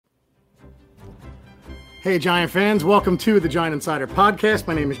Hey, Giant fans, welcome to the Giant Insider Podcast.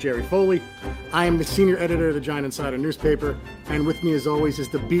 My name is Jerry Foley. I am the senior editor of the Giant Insider newspaper, and with me, as always, is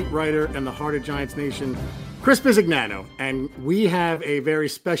the beat writer and the heart of Giants Nation, Chris Bisignano. And we have a very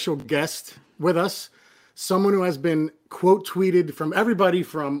special guest with us, someone who has been quote tweeted from everybody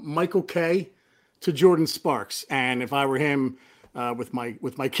from Michael Kay to Jordan Sparks. And if I were him with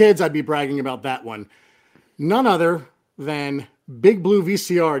my kids, I'd be bragging about that one. None other than Big Blue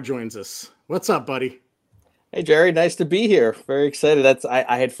VCR joins us. What's up, buddy? Hey Jerry, nice to be here. Very excited.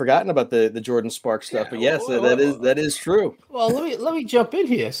 I had forgotten about the Jordan Sparks stuff, but yes, that is true. Well, let me jump in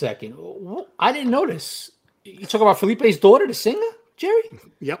here a second. I didn't notice. You talk about Felipe's daughter, the singer, Jerry?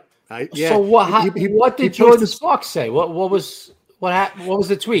 Yep. So what did Jordan Sparks say? What was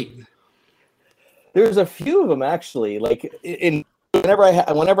the tweet? There's a few of them actually. Like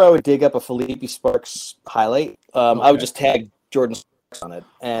whenever I would dig up a Felipe Sparks highlight, I would just tag Jordan Sparks on it,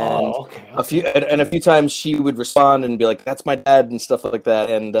 and a few times she would respond and be like, "That's my dad" and stuff like that,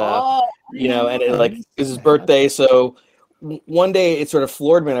 and and it was his birthday, so one day it sort of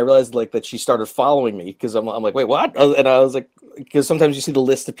floored me, and I realized that she started following me because I'm like, wait, what? And I was like, because sometimes you see the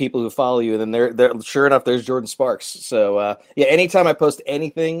list of people who follow you, and then they're sure enough, there's Jordan Sparks. So anytime I post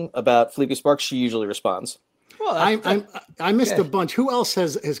anything about Felipe Sparks, she usually responds. Well, I missed a bunch. Who else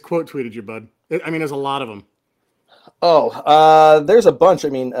has quote tweeted you, bud? I mean, there's a lot of them. There's a bunch. I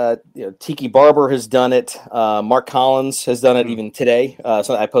mean, Tiki Barber has done it. Mark Collins has done it even today.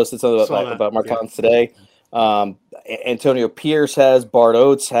 So I posted something about Mark Collins today. Antonio Pierce has, Bart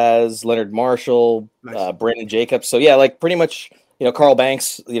Oates has, Leonard Marshall, Brandon Jacobs. So pretty much, Carl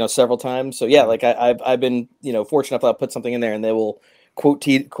Banks, several times. So I've been, fortunate enough I'll put something in there and they will quote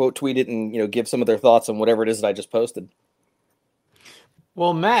tweet it and, give some of their thoughts on whatever it is that I just posted.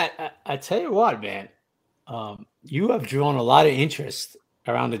 Well, Matt, I tell you what, man, you have drawn a lot of interest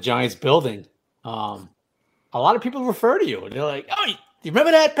around the Giants building. A lot of people refer to you and they're like, "Oh, you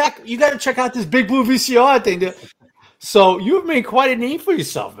remember that back? You got to check out this Big Blue VCR thing." So you've made quite a name for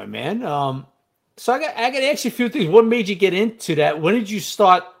yourself, my man. So I got to ask you a few things. What made you get into that? When did you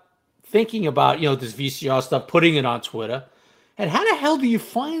start thinking about, this VCR stuff, putting it on Twitter? And how the hell do you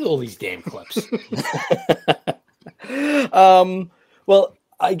find all these damn clips? Well,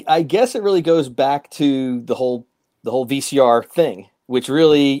 I guess it really goes back to the whole VCR thing, which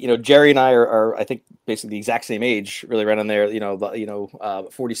really, Jerry and I are I think basically the exact same age, really right on there,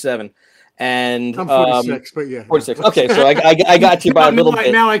 47. And I'm 46, but yeah. 46. Okay, so I got you by a little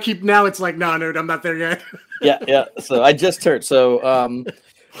bit. Now it's like, no, I'm not there yet. Yeah. So I just turned. So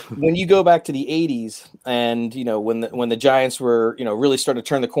when you go back to the 80s and, when the Giants were, really starting to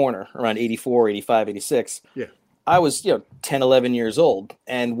turn the corner around 84, 85, 86. Yeah. I was, 10, 11 years old.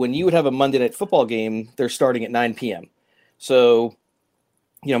 And when you would have a Monday Night Football game, they're starting at 9 p.m. So,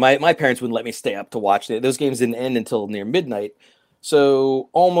 my parents wouldn't let me stay up to watch it. Those games didn't end until near midnight. So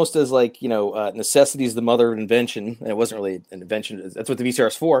almost as necessity is the mother of invention, and it wasn't really an invention. That's what the VCR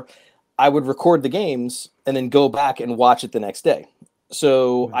is for. I would record the games and then go back and watch it the next day.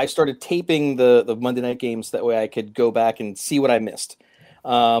 So I started taping the Monday night games. That way I could go back and see what I missed.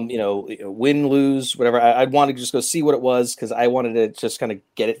 Win, lose, whatever. I'd want to just go see what it was because I wanted to just kind of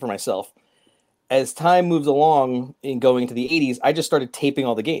get it for myself. As time moves along in going into the 80s, I just started taping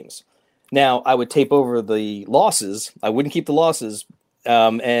all the games. Now, I would tape over the losses. I wouldn't keep the losses.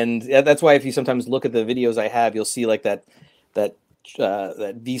 And that's why if you sometimes look at the videos I have, you'll see that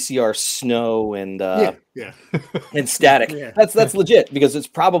VCR snow and and static. Yeah. That's legit because it's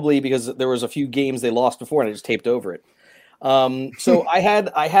probably because there was a few games they lost before and I just taped over it. So I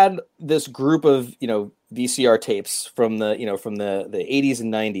had this group of, VCR tapes from the 80s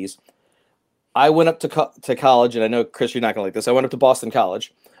and 90s. I went up to college, and I know, Chris, you're not going to like this. I went up to Boston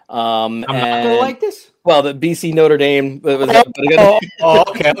College. I'm not going to like this? Well, the BC Notre Dame.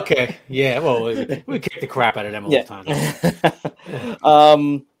 Okay. Yeah, well, we kicked the crap out of them all the time.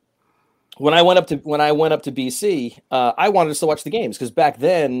 When I went up to BC, I wanted to still watch the games because back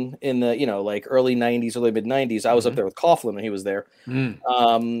then in the early 90s, early mid 90s, I was up there with Coughlin when he was there.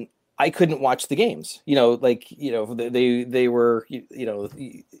 I couldn't watch the games. They were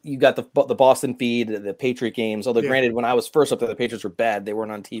you got the Boston feed, the Patriot games. Although granted, when I was first up there, the Patriots were bad. They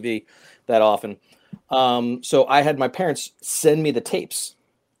weren't on TV that often. So I had my parents send me the tapes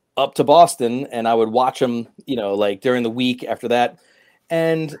up to Boston, and I would watch them. During the week after that,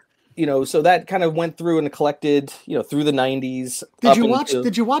 and. So that kind of went through and collected, through the 90s. Did you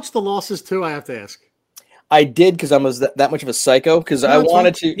watch the losses too? I have to ask. I did because I was that much of a psycho because I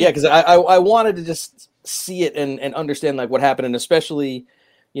wanted to. Yeah, because I wanted to just see it and understand what happened, and especially,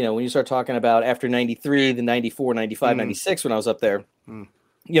 when you start talking about after 93, the 94, 95, 96 when I was up there.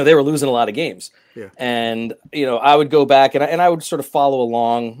 they were losing a lot of games. Yeah. And, I would go back and I would sort of follow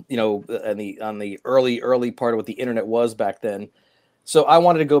along, on the early part of what the internet was back then. So I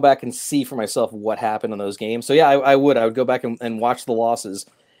wanted to go back and see for myself what happened in those games. So yeah, I would go back and watch the losses.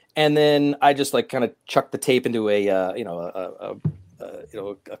 And then I just like kind of chuck the tape into a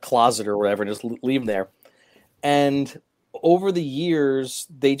closet or whatever and just leave them there. And over the years,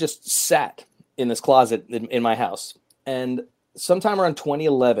 they just sat in this closet in my house. And sometime around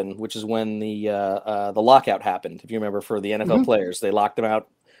 2011, which is when the lockout happened, if you remember, for the NFL players, they locked them out.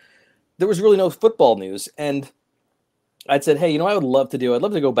 There was really no football news. And I'd said, hey, I'd love to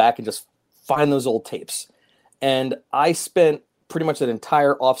go back and just find those old tapes. And I spent pretty much that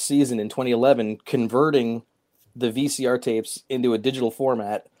entire off season in 2011 converting the VCR tapes into a digital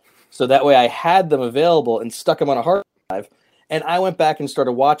format. So that way I had them available and stuck them on a hard drive. And I went back and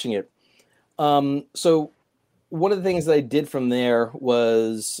started watching it. So one of the things that I did from there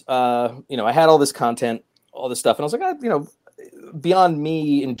was, I had all this content, all this stuff. And I was like, beyond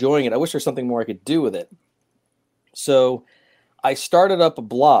me enjoying it, I wish there's something more I could do with it. So I started up a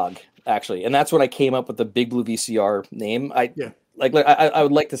blog, actually. And that's when I came up with the Big Blue VCR name. I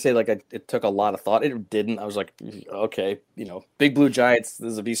would like to say it took a lot of thought. It didn't. I was like, okay, Big Blue Giants,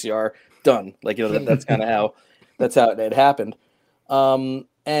 this is a VCR, done. That's kind of how it happened.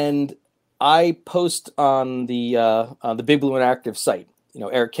 And I post on the Big Blue Interactive site,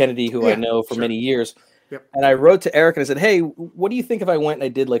 Eric Kennedy, who I know for many years. Yep. And I wrote to Eric and I said, hey, what do you think if I went and I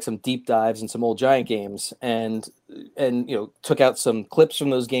did like some deep dives in some old Giant games and took out some clips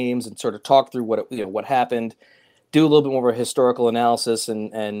from those games and sort of talked through what happened, do a little bit more of a historical analysis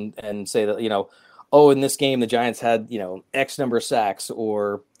and say that, in this game, the Giants had, X number of sacks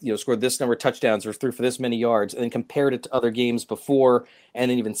or, scored this number of touchdowns or threw for this many yards, and then compared it to other games before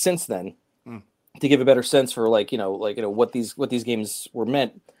and then even since then to give a better sense for what these games were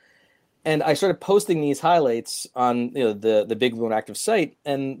meant. And I started posting these highlights on the Big Blue Interactive site,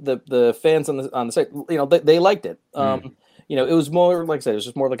 and the fans on the site, they liked it. It was more, like I said, it was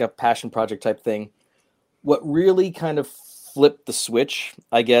just more like a passion project type thing. What really kind of flipped the switch,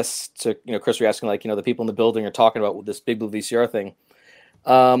 I guess, to Chris, you're asking the people in the building are talking about this Big Blue VCR thing.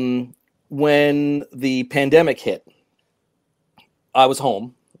 When the pandemic hit, I was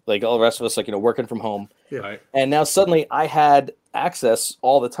home, like all the rest of us, working from home. Yeah. Right. And now suddenly I had access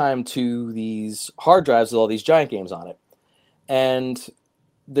all the time to these hard drives with all these Giant games on it. And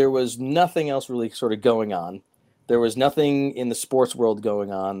there was nothing else really sort of going on. There was nothing in the sports world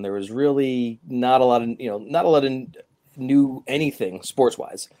going on. There was really not a lot of new anything sports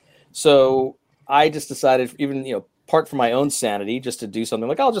wise. So I just decided, even, part for my own sanity, just to do something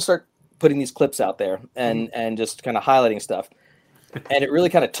like, I'll just start putting these clips out there and just kind of highlighting stuff. And it really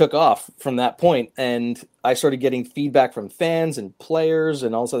kind of took off from that point. And I started getting feedback from fans and players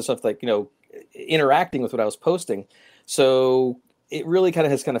and all this other stuff, interacting with what I was posting. So it really kind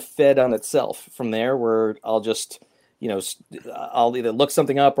of fed on itself from there, where I'll just, I'll either look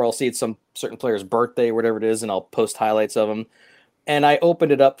something up or I'll see it's some certain player's birthday or whatever it is, and I'll post highlights of them. And I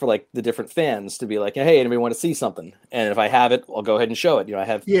opened it up for the different fans to be like, hey, anybody want to see something? And if I have it, I'll go ahead and show it. I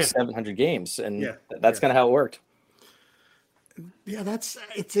have 700 games, and that's kind of how it worked. Yeah,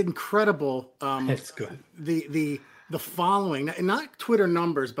 it's incredible. That's good. The following, not Twitter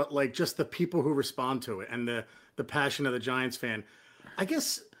numbers, but just the people who respond to it and the passion of the Giants fan. I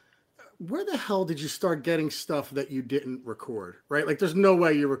guess, where the hell did you start getting stuff that you didn't record, right? There's no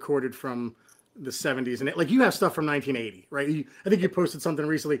way you recorded from the 70s. And you have stuff from 1980, right? I think you posted something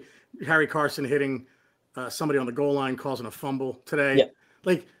recently, Harry Carson hitting somebody on the goal line, causing a fumble today.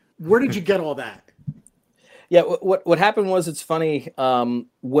 Yeah. Where did you get all that? Yeah, what happened was, it's funny.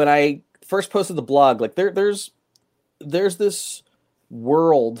 When I first posted the blog, there's this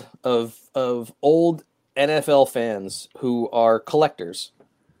world of old NFL fans who are collectors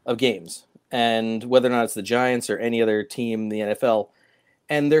of games, and whether or not it's the Giants or any other team in the NFL,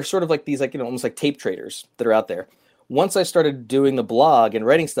 and they're sort of like these almost like tape traders that are out there. Once I started doing the blog and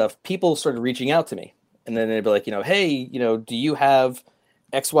writing stuff, people started reaching out to me, and then they'd be like, hey, do you have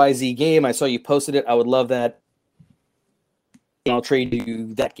XYZ game? I saw you posted it. I would love that. I'll trade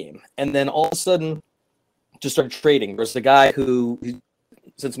you that game. And then all of a sudden, just started trading. There's a guy who,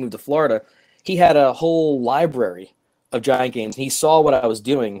 since moved to Florida, he had a whole library of Giant games. He saw what I was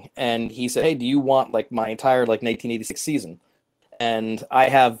doing, and he said, hey, do you want my entire 1986 season? And I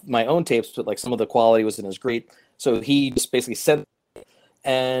have my own tapes, but some of the quality wasn't as great. So he just basically sent it.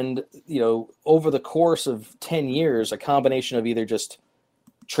 And, over the course of 10 years, a combination of either just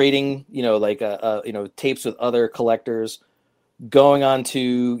trading, tapes with other collectors, going on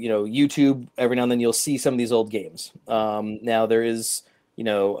to, YouTube, every now and then you'll see some of these old games. Now there is,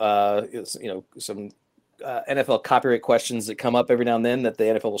 some NFL copyright questions that come up every now and then that the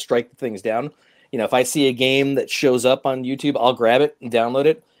NFL will strike things down. If I see a game that shows up on YouTube, I'll grab it and download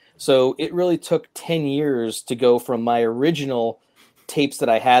it. So it really took 10 years to go from my original tapes that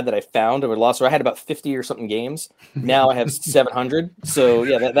I had that I found or lost. So I had about 50 or something games. Now I have 700. So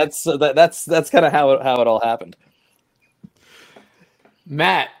yeah, that's kind of how it all happened.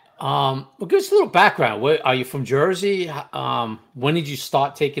 Matt, well, give us a little background. Are you from Jersey? When did you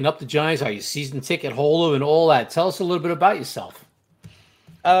start taking up the Giants? Are you season ticket holder and all that? Tell us a little bit about yourself.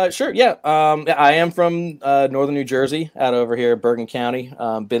 Sure. Yeah. I am from northern New Jersey, out over here, Bergen County.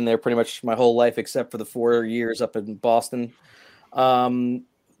 Been there pretty much my whole life, except for the 4 years up in Boston.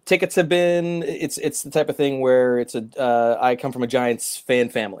 Tickets have been. It's the type of thing where I come from a Giants fan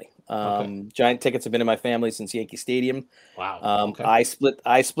family. Okay. Giant tickets have been in my family since Yankee Stadium. Wow. Okay. I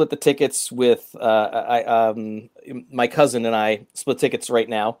split the tickets with my cousin and I split tickets right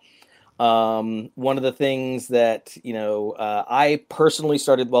now. One of the things that, I personally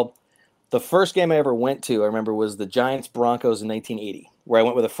started, the first game I ever went to, I remember, was the Giants Broncos in 1980, where I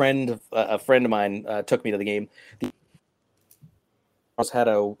went with a friend of mine, took me to the game. The had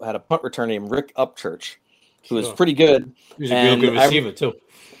a punt returner named Rick Upchurch, who was pretty good. He was a good receiver too.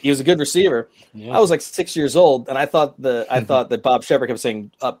 He was a good receiver. Yeah. I was like 6 years old, and I thought that Bob Shepard kept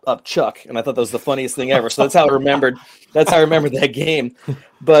saying up Chuck, and I thought that was the funniest thing ever. So that's how I remembered that game.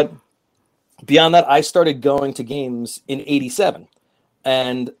 But beyond that, I started going to games in '87,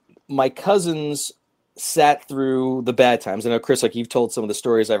 and my cousins sat through the bad times. I know, Chris, like you've told some of the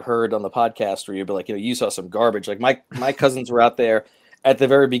stories I've heard on the podcast where you'd be like, you saw some garbage. Like my cousins were out there at the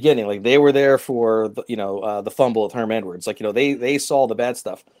very beginning. Like they were there for the fumble with Herm Edwards. Like, they saw the bad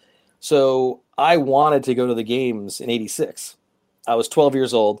stuff. So I wanted to go to the games in '86. I was 12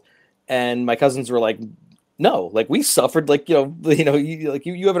 years old, and my cousins were like, no, like we suffered, like, you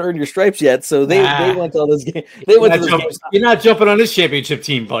haven't earned your stripes yet. So they went to all those games. You're not jumping on this championship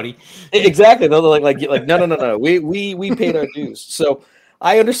team, buddy. Exactly. They're like, no. We paid our dues. So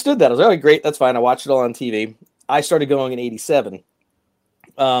I understood that. I was like, oh, great. That's fine. I watched it all on TV. I started going in '87.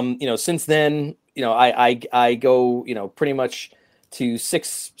 Since then, I go, pretty much to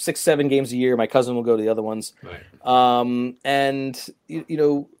six, 7 games a year. My cousin will go to the other ones. Right. And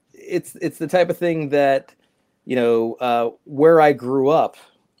it's the type of thing that, where I grew up,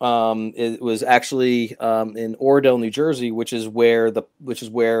 it was actually in Oradell, New Jersey, which is where Bill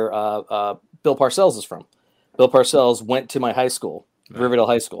Parcells is from. Bill Parcells went to my high school, right. Riverdale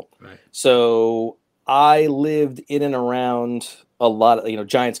High School. Right. So I lived in and around a lot of,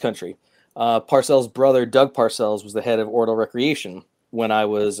 Giants country. Parcells' brother, Doug Parcells, was the head of Oradell Recreation when I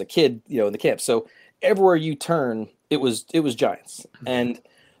was a kid, in the camp. So everywhere you turn, it was Giants. And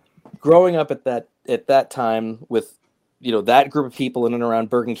growing up at that time with, that group of people in and around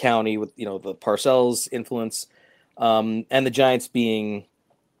Bergen County with, the Parcells influence, and the Giants being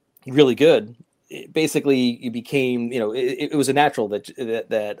really good, basically you became, it was a natural that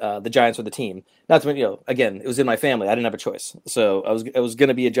the Giants were the team. Not to, again, it was in my family. I didn't have a choice. So I was going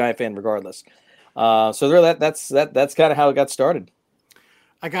to be a Giant fan regardless. So really that's kind of how it got started.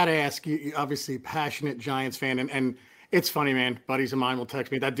 I got to ask you, obviously passionate Giants fan, and it's funny, man. Buddies of mine will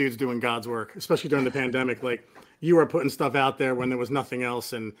text me, that dude's doing God's work, especially during the pandemic. Like, you were putting stuff out there when there was nothing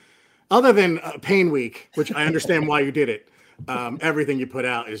else. And other than Pain Week, which I understand why you did it, everything you put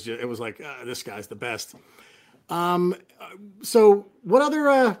out is just, it was like, this guy's the best. So what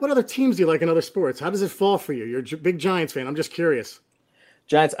other teams do you like in other sports? How does it fall for you? You're a big Giants fan. I'm just curious.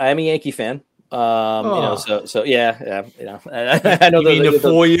 Giants. I am a Yankee fan. So yeah. I know. You mean the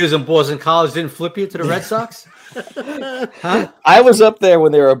 4 years in Boston College didn't flip you to the Red Sox? Huh? I was up there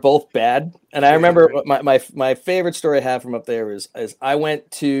when they were both bad, and I remember my favorite story I have from up there is I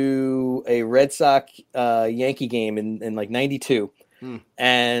went to a Red Sox Yankee game in like '92,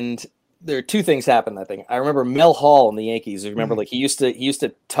 and there are two things happened. I think I remember Mel Hall in the Yankees. I remember like he used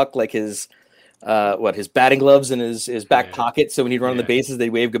to tuck like his batting gloves in his back pocket, so when he'd run on the bases,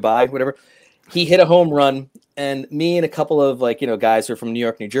 they'd wave goodbye, whatever. He hit a home run, and me and a couple of guys who are from New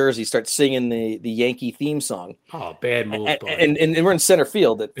York, New Jersey start singing the Yankee theme song. Oh, bad move! And we're in center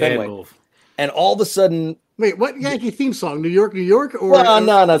field at Fenway. Move. And all of a sudden, wait, what Yankee theme song? New York, or well,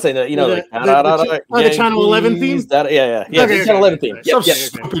 no, I'm not saying that. The Channel 11 theme. Yeah, the Channel 11 theme. Some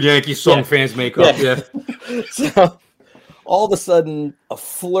stupid Yankee song fans make up. Yeah. So all of a sudden, a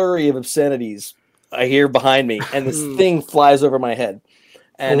flurry of obscenities I hear behind me, and this thing flies over my head.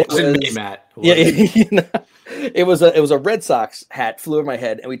 And it wasn't me, Matt. It was a Red Sox hat flew over my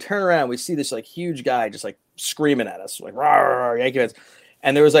head, and we turn around, we see this like huge guy just like screaming at us, like "Rawr, Yankee fans,"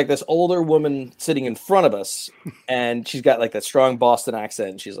 And there was like this older woman sitting in front of us, and she's got like that strong Boston accent.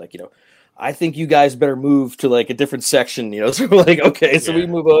 And she's like, I think you guys better move to like a different section, So we're like, okay, so we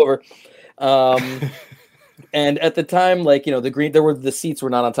move over. And at the time, like, the seats were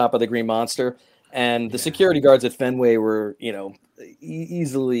not on top of the Green Monster, and the security guards at Fenway were,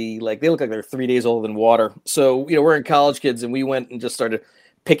 easily, like, they look like they're 3 days older than water. So, we're in college kids, and we went and just started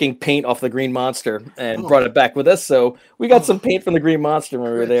picking paint off the Green Monster and brought it back with us. So we got some paint from the Green Monster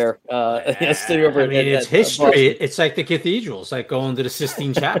when we were there. Sitting over it's history. It's like the cathedral. It's like going to the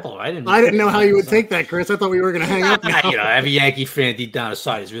Sistine Chapel, right? I didn't know how you would take that, Chris. I thought we were going to hang up now. Every Yankee fan deep down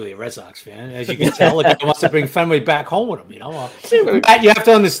inside is really a Red Sox fan. As you can tell, he wants to bring Fenway back home with him, You have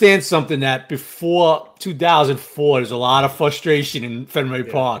to understand something, that before 2004, there's a lot of frustration in Fenway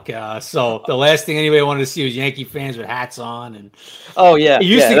Park. So the last thing anybody wanted to see was Yankee fans with hats on. And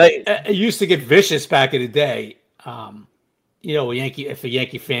it used to get vicious back in the day. If a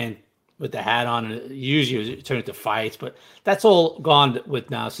Yankee fan with the hat on, usually it turned into fights, but that's all gone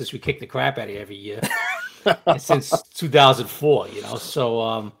with now since we kick the crap out of you every year since 2004.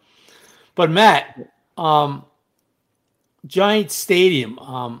 So, but Matt, Giant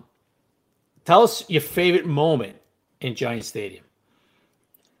Stadium. Tell us your favorite moment in Giant Stadium.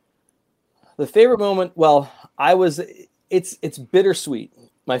 The favorite moment, it's bittersweet.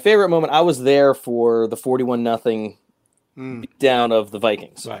 My favorite moment, I was there for the 41-0 down of the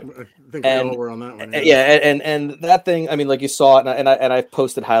Vikings. Right. I think we all were on that one. And that thing, I mean, like, you saw it, and I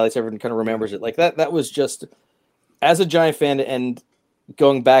posted highlights. Everyone kind of remembers it. Like that was just, as a Giant fan, and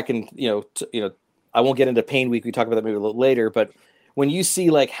going back and I won't get into Pain Week. We talk about that maybe a little later, but when you see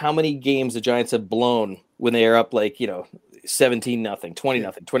like how many games the Giants have blown when they are up, like 17-0,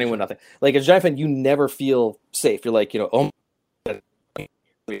 20-0, 21-0, like as a Giant fan, you never feel safe. You're like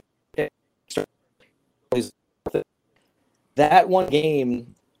that one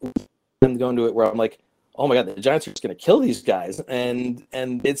game, I'm going to it where I'm like, oh my God, the Giants are just going to kill these guys, and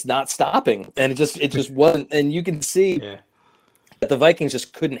it's not stopping, and it just wasn't, and you can see that the Vikings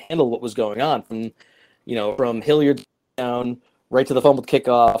just couldn't handle what was going on from Hilliard down right to the fumbled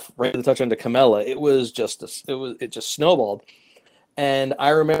kickoff, right to the touchdown to Camella. It just snowballed. And I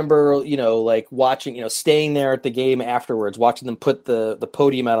remember, like watching, staying there at the game afterwards, watching them put the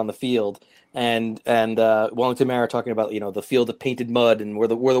podium out on the field, and Wellington Mara talking about, the field of painted mud, and we're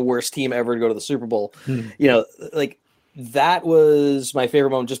the worst team ever to go to the Super Bowl. Like that was my favorite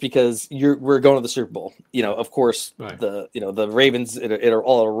moment, just because we're going to the Super Bowl. Of course, right. The Ravens it are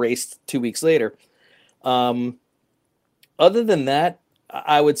all erased 2 weeks later. Other than that,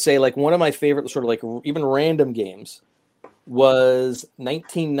 I would say like one of my favorite sort of like even random games was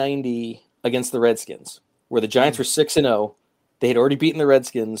 1990 against the Redskins, where the Giants were 6-0. They had already beaten the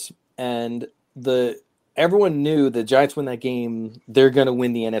Redskins, and everyone knew the Giants win that game, they're going to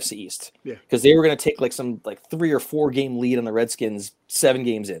win the NFC East. Yeah. Because they were going to take like some 3 or 4 game lead on the Redskins 7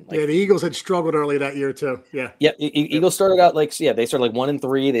 games in. The Eagles had struggled early that year too. Yeah. Yeah. Eagles started out they started like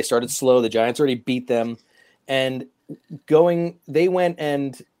 1-3. They started slow. The Giants already beat them, and they went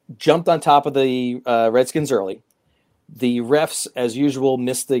and jumped on top of the Redskins early. The refs, as usual,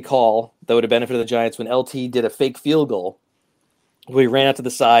 missed the call that would have benefited the Giants when LT did a fake field goal. We ran out to the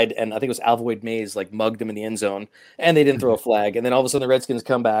side, and I think it was Alvoid Mays like mugged him in the end zone, and they didn't throw a flag. And then all of a sudden, the Redskins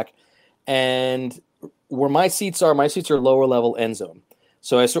come back, and where my seats are lower level end zone.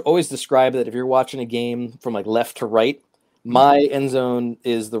 So I always describe that if you're watching a game from like left to right, my end zone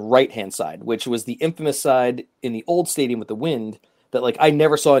is the right-hand side, which was the infamous side in the old stadium with the wind that like I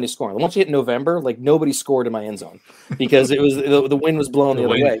never saw any scoring. Once you hit November, like nobody scored in my end zone because it was the wind was blowing the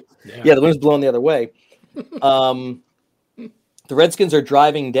other way. Yeah, the wind was blowing the other way. The Redskins are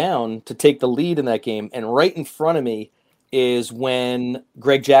driving down to take the lead in that game, and right in front of me is when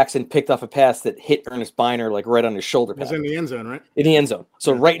Greg Jackson picked off a pass that hit Ernest Biner like right on his shoulder pad. It was in the end zone, right? In the end zone.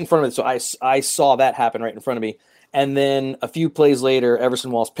 So right in front of it. So I saw that happen right in front of me. And then a few plays later,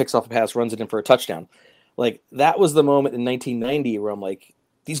 Everson Walls picks off a pass, runs it in for a touchdown. Like that was the moment in 1990 where I'm like,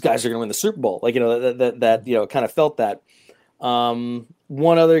 these guys are going to win the Super Bowl. Like, that kind of felt that.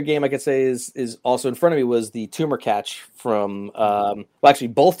 One other game I could say is also in front of me was the Toomer catch from, actually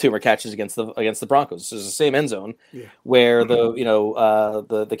both Toomer catches against the Broncos. This is the same end zone where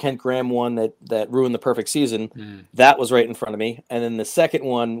the Kent Graham one that ruined the perfect season, that was right in front of me. And then the second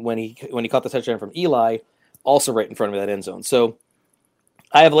one, when he caught the touchdown from Eli, also right in front of me, that end zone. So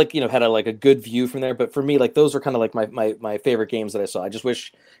I have had a good view from there, but for me, like those are kind of like my favorite games that I saw. I just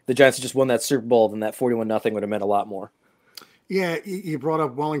wish the Giants had just won that Super Bowl, then that 41-0 would have meant a lot more. Yeah, you brought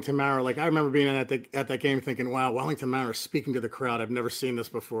up Wellington Mara. Like I remember being at that game thinking, wow, Wellington Mara speaking to the crowd. I've never seen this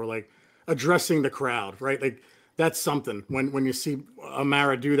before. Like addressing the crowd, right? Like that's something when you see a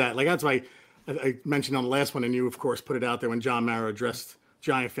Mara do that. Like that's why I mentioned on the last one, and you of course put it out there when John Mara addressed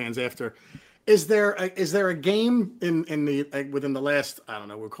Giant fans after. Is there a game in the within the last, I don't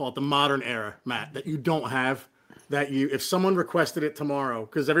know, we'll call it the modern era, Matt, that you don't have, that you, if someone requested it tomorrow,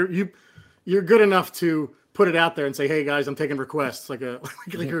 because you're good enough to put it out there and say, hey guys, I'm taking requests, like you're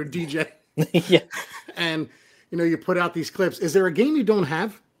a DJ. Yeah. And you put out these clips. Is there a game you don't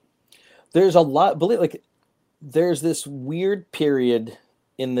have? There's a lot, there's this weird period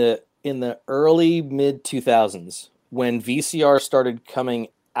in the early mid 2000s when VCR started coming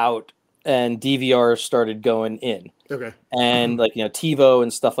out and DVR started going in. Okay. And TiVo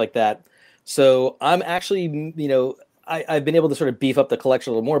and stuff like that. So I'm actually, I've been able to sort of beef up the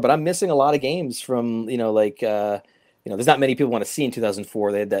collection a little more, but I'm missing a lot of games from, there's not many people want to see in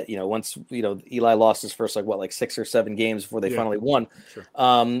 2004. They had that, once, Eli lost his first, 6 or 7 games before they finally won. Sure.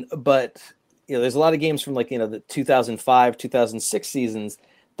 But, there's a lot of games from the 2005, 2006 seasons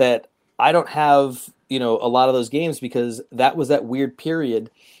that I don't have, a lot of those games because that was that weird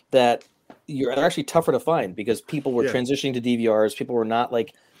period that they're actually tougher to find because people were transitioning to DVRs. People were not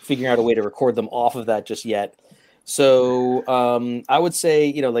figuring out a way to record them off of that just yet. So I would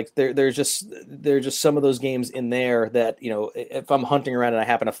say, there's just some of those games in there that, if I'm hunting around and I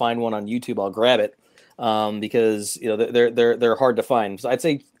happen to find one on YouTube, I'll grab it because, they're hard to find. So I'd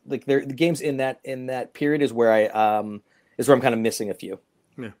say the games in that period is where I'm kind of missing a few.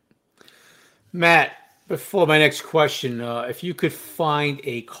 Yeah. Matt, before my next question, if you could find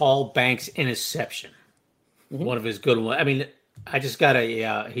a Carl Banks interception, one of his good ones. I mean, I just got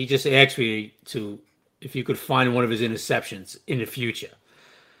he just asked me if you could find one of his interceptions in the future,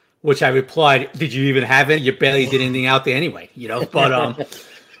 which I replied, did you even have it? You barely did anything out there anyway, but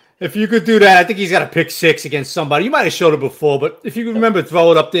if you could do that, I think he's got a pick 6 against somebody. You might have showed it before, but if you can remember,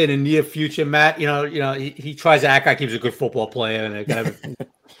 throw it up there in the near future, Matt, he tries to act like he was a good football player and kind of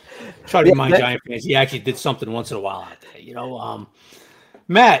try to remind Giant fans he actually did something once in a while out there,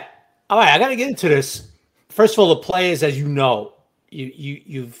 Matt, all right, I got to get into this. First of all, the players, as you know,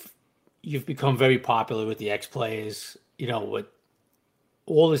 you've become very popular with the ex-players, with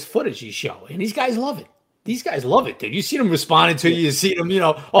all this footage you show. And these guys love it. These guys love it, dude. You see them responding to you. You see them,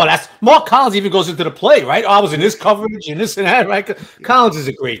 that's Mark Collins even goes into the play, right? Oh, I was in this coverage and this and that, right? Collins is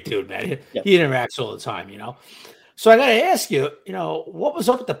a great dude, man. He interacts all the time, So I got to ask you, what was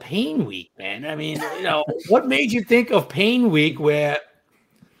up with the pain week, man? I mean, what made you think of pain week where,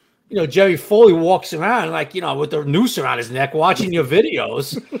 Jerry Foley walks around with the noose around his neck watching your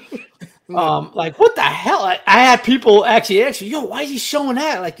videos? What the hell? I had people actually ask me, why is he showing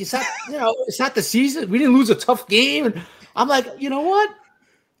that? Is that, it's not the season. We didn't lose a tough game. And I'm like, you know what?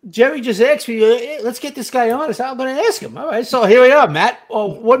 Jerry just asked me, hey, let's get this guy on. So I'm going to ask him. All right. So here we are, Matt.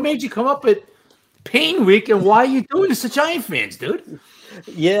 What made you come up with pain week and why are you doing this to Giant fans, dude?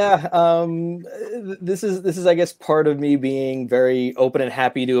 Yeah. This is, I guess, part of me being very open and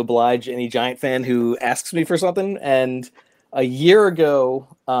happy to oblige any Giant fan who asks me for something. And a year ago,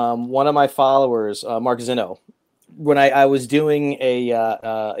 one of my followers, Mark Zeno, when I was doing a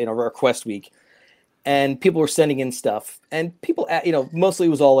request week, and people were sending in stuff, and people, mostly it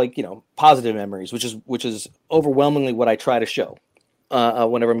was all positive memories, which is overwhelmingly what I try to show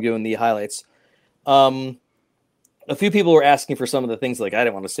whenever I'm doing the highlights. A few people were asking for some of the things I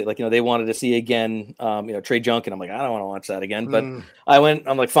didn't want to see, they wanted to see again, Trey Junk, and I'm like, I don't want to watch that again, but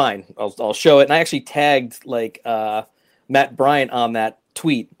I'm like, fine, I'll show it, and I actually tagged Matt Bryant on that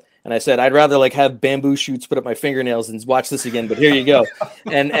tweet. And I said, I'd rather have bamboo shoots put up my fingernails and watch this again, but here you go.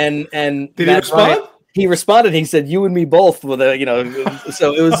 And did he respond? Bryant, he responded. He said, you and me both with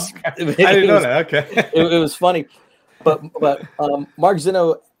so it was, I didn't know that. Okay. It was funny. But Mark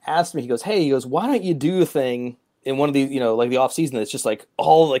Zeno asked me, he goes, why don't you do a thing in one of these, the off season that's just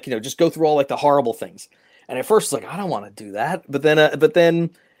all just go through all the horrible things. And at first I don't want to do that. But then,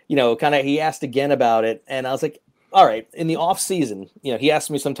 he asked again about it. And I was like, all right, in the off season, he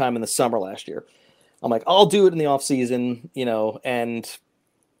asked me sometime in the summer last year. I'm like, I'll do it in the off season, and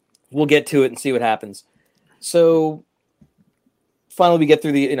we'll get to it and see what happens. So finally we get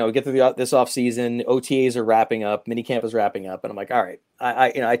through this off season. OTAs are wrapping up, minicamp is wrapping up, and I'm like, all right,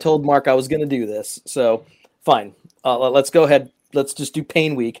 I told Mark I was going to do this, so fine. Let's go ahead. Let's just do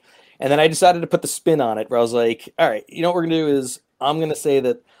pain week. And then I decided to put the spin on it where I was like, all right, what we're going to do is I'm going to say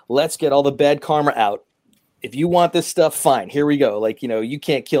that let's get all the bad karma out. If you want this stuff, fine. Here we go. You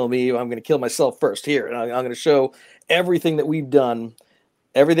can't kill me. I'm going to kill myself first here. And I'm going to show everything that we've done,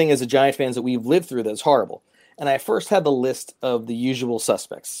 everything as a Giant fans that we've lived through that's horrible. And I first had the list of the usual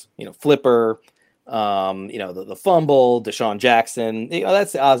suspects, Flipper, the fumble, Deshaun Jackson,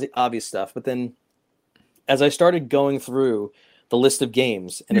 that's the obvious stuff. But then as I started going through the list of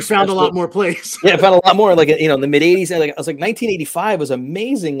games, and you found a lot more plays. Yeah, I found a lot more. Like, you know, in the mid '80s, like I was like 1985 was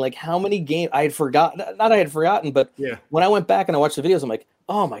amazing. Like how many games I had forgotten. Not I had forgotten, but when I went back and I watched the videos, I'm like,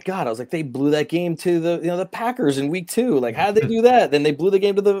 oh my god! I was like, they blew that game to the Packers in week 2. Like, how did they do that? Then they blew the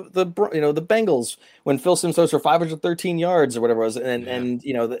game to the Bengals when Phil Simms throws for 513 yards or whatever it was, and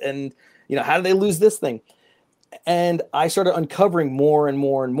how did they lose this thing? And I started uncovering more and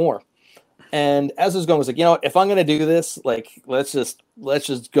more and more. And as I was going, I was like, you know what? If I'm going to do this, like, let's just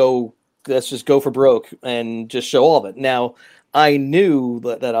go for broke and just show all of it. Now, I knew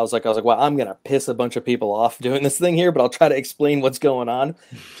that I was like, well, I'm going to piss a bunch of people off doing this thing here, but I'll try to explain what's going on.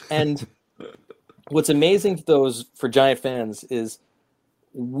 And what's amazing for Giant fans is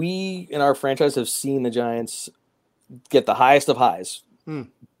we in our franchise have seen the Giants get the highest of highs. You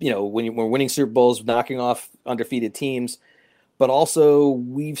know, when we're winning Super Bowls, knocking off undefeated teams. But also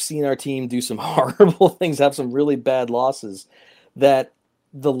we've seen our team do some horrible things, have some really bad losses, that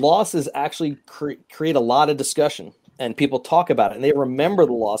the losses actually create a lot of discussion and people talk about it and they remember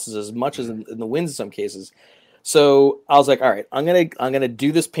the losses as much as in the wins in some cases. So I was like, all right, I'm going to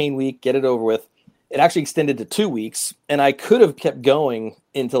do this pain week, get it over with. It actually extended to 2 weeks and I could have kept going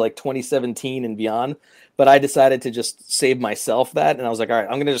into like 2017 and beyond, but I decided to just save myself that. And I was like, all right,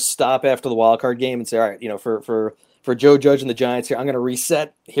 I'm going to just stop after the wild card game and say, all right, you know, for Joe Judge and the Giants here, I'm going to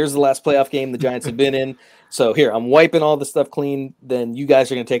reset. Here's the last playoff game the Giants have been in. So here, I'm wiping all this stuff clean. Then you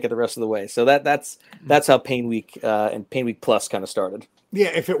guys are going to take it the rest of the way. So that's how Pain Week and Pain Week Plus kind of started. Yeah,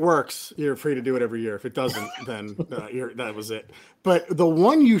 if it works, you're free to do it every year. If it doesn't, then that was it. But the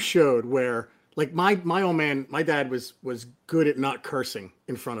one you showed where, like my old man, my dad was good at not cursing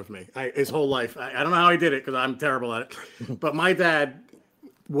in front of me his whole life. I don't know how he did it because I'm terrible at it. But my dad,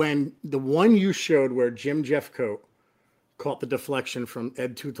 when the one you showed where Jim Jeffcoat caught the deflection from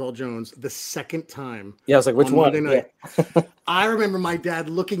Ed Too Tall Jones the second time. Yeah, I was like, which one? Night, I remember my dad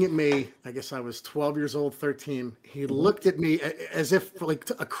looking at me. I guess I was 12 years old, 13. He looked at me as if like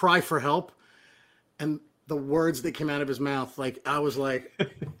a cry for help. And the words that came out of his mouth, like, I was like,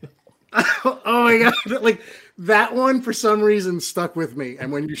 oh my God. Like that one, for some reason, stuck with me.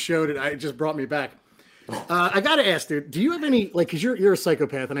 And when you showed it, it just brought me back. I got to ask, dude, do you have any, like, because you're a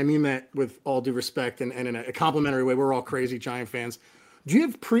psychopath, and I mean that with all due respect and in a complimentary way. We're all crazy Giant fans. Do you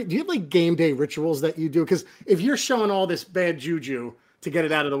have like game day rituals that you do? Because if you're showing all this bad juju to get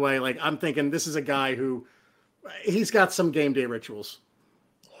it out of the way, like, I'm thinking this is a guy who he's got some game day rituals.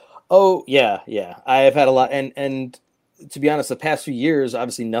 Oh, yeah. I have had a lot. And to be honest, the past few years,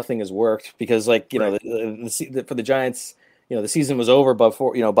 obviously nothing has worked because, like, you know, for the Giants, you know, the season was over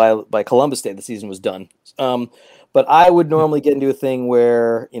before, you know, by Columbus Day, the season was done. But I would normally get into a thing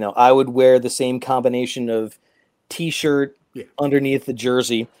where, you know, I would wear the same combination of T-shirt underneath the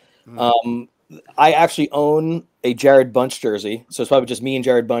jersey. I actually own a Jared Bunch jersey, so it's probably just me and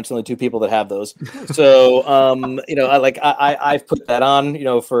Jared Bunch, the only two people that have those. So, you know, I've put that on, you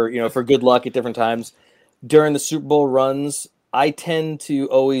know, for good luck at different times during the Super Bowl runs. I tend to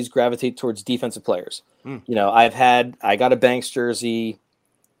always gravitate towards defensive players. You know, I got a Banks jersey,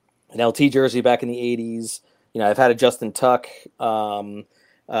 an LT jersey back in the 80s. You know, I've had a Justin Tuck. I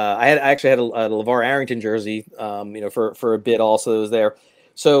actually had a LeVar Arrington jersey, you know, for a bit also. It was there.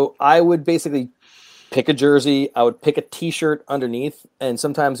 So I would basically pick a jersey. I would pick a T-shirt underneath, and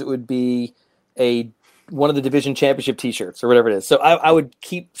sometimes it would be one of the division championship T-shirts or whatever it is. So I would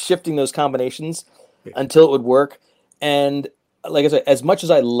keep shifting those combinations until it would work. And like I said, as much as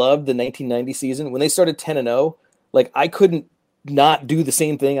I loved the 1990 season, when they started 10-0, like I couldn't not do the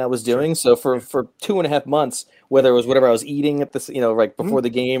same thing I was doing. So for 2.5 months, whether it was whatever I was eating at this, you know, like before the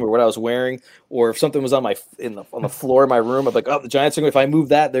game, or what I was wearing, or if something was on the floor of my room, I'm like, oh, the Giants are if I move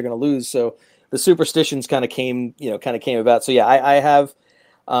that, they're going to lose. So the superstitions kind of came about. So yeah, I have,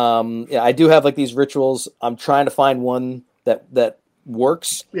 I do have like these rituals. I'm trying to find one that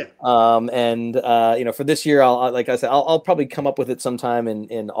works. Yeah. You know, for this year, I'll probably come up with it sometime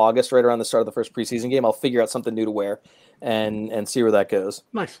in August, right around the start of the first preseason game. I'll figure out something new to wear and see where that goes.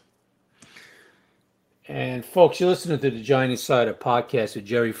 Nice. And folks, you're listening to the Giant Insider podcast with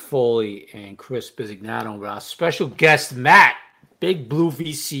Jerry Foley and Chris Bisignano, and our special guest, Matt, Big Blue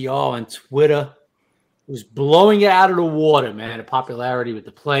VCR on Twitter, who's blowing it out of the water, man. The popularity with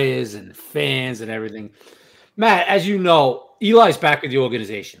the players and the fans and everything. Matt, as you know, Eli's back with the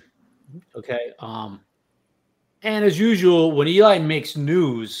organization. Okay. And as usual, when Eli makes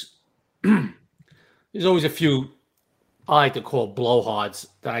news, there's always a few I like to call blowhards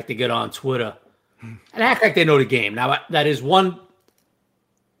that I like to get on Twitter and act like they know the game. Now, that is one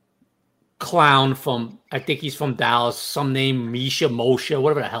clown from, I think he's from Dallas, some name, Misha, Moshe,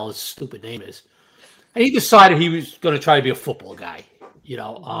 whatever the hell his stupid name is. And he decided he was going to try to be a football guy,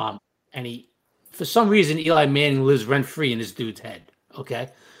 and for some reason, Eli Manning lives rent-free in this dude's head, okay?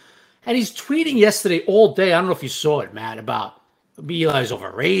 And he's tweeting yesterday all day. I don't know if you saw it, Matt, about Eli's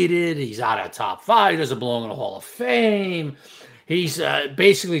overrated. He's out of top 5. He doesn't belong in the Hall of Fame. He's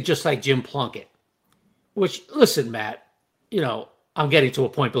basically just like Jim Plunkett, which, listen, Matt, I'm getting to a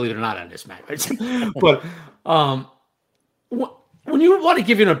point, believe it or not, on this, Matt. Right? But when you want to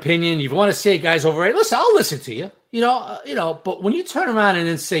give an opinion, you want to say guys overrated, listen, I'll listen to you, but when you turn around and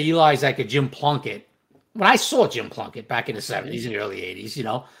then say Eli's like a Jim Plunkett, when I saw Jim Plunkett back in the 70s and the early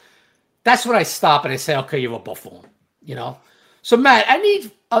 80s, that's when I stop and I say, okay, you're a buffoon, So, Matt, I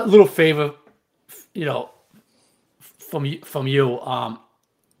need a little favor, from you.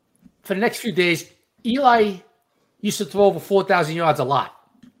 For the next few days, Eli used to throw over 4,000 yards a lot.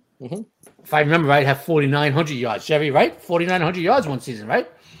 Mm-hmm. If I remember right, have 4,900 yards. Jerry, right? 4,900 yards one season, right?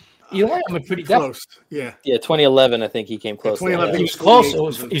 Eli, I'm pretty close. Yeah. Yeah, 2011, I think he came close. 2011, he was close. It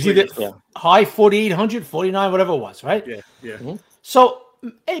was either high 4,800, 49, whatever it was, right? Yeah, yeah. Mm-hmm. So,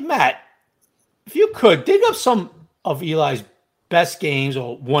 hey, Matt, if you could, dig up some of Eli's best games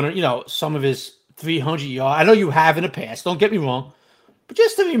or some of his 300 yards. I know you have in the past. Don't get me wrong. But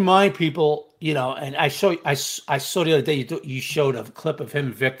just to remind people, and I saw the other day you showed a clip of him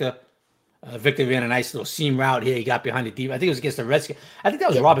and Victor. Victor ran a nice little seam route here. He got behind the deep. I think it was against the Redskins. I think that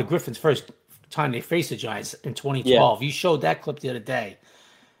was Robert Griffin's first time they faced the Giants in 2012. Yeah. You showed that clip the other day.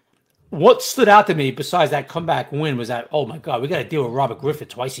 What stood out to me besides that comeback win was that, oh my God, we got to deal with Robert Griffin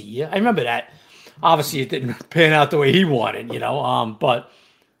twice a year. I remember that. Obviously, it didn't pan out the way he wanted, but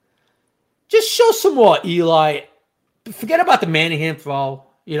just show some more Eli. Forget about the Manningham throw,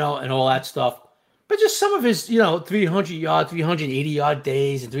 and all that stuff. But just some of his, 300 yard, 380 yard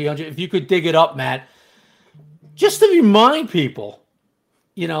days and 300. If you could dig it up, Matt, just to remind people,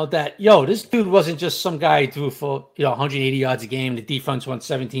 that, this dude wasn't just some guy who threw for, 180 yards a game. The defense won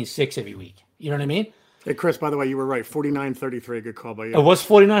 17-6 every week. You know what I mean? Hey, Chris, by the way, you were right. 49-33, good call by you. It was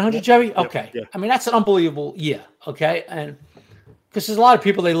 4,900, Jerry? Yep, okay. yeah. I mean, that's an unbelievable year, okay? And because there's a lot of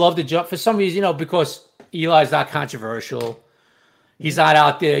people, they love to jump. For some reason, because Eli's not controversial. He's not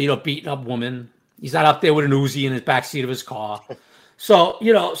out there, beating up women. He's not up there with an Uzi in his backseat of his car. So,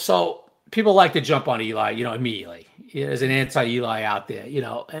 so people like to jump on Eli, immediately. There's an anti-Eli out there,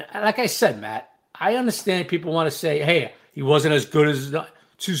 And like I said, Matt, I understand people want to say, hey, he wasn't as good as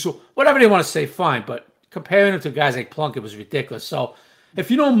Tuso. Whatever they want to say, fine. But comparing him to guys like Plunkett was ridiculous. So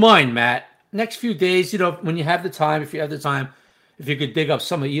if you don't mind, Matt, next few days, when you have the time, if you could dig up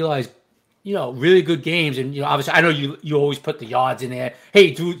some of Eli's really good games. And, obviously, I know you always put the yards in there.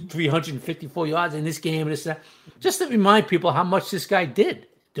 Hey, 354 yards in this game and this and that. Just to remind people how much this guy did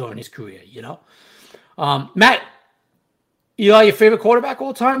during his career, Matt, Eli, your favorite quarterback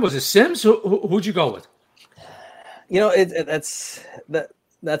all time? Was it Sims? Who'd you go with?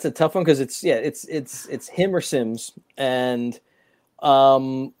 That's a tough one because it's him or Sims. And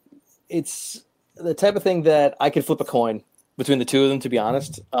it's the type of thing that I could flip a coin between the two of them, to be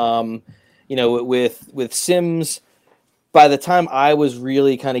honest. With Sims, by the time I was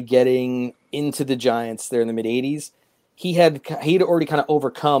really kind of getting into the Giants there in the mid 80s, he'd already kind of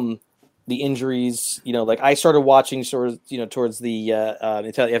overcome the injuries. Like I started watching towards the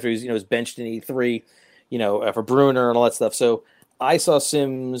after he was benched in 83, for Bruner and all that stuff. So I saw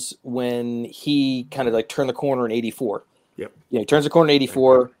Sims when he kind of like turned the corner in 84. Yep. He turns the corner in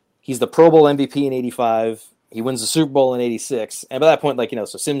 84. He's the Pro Bowl MVP in 85. He wins the Super Bowl in 86. And by that point,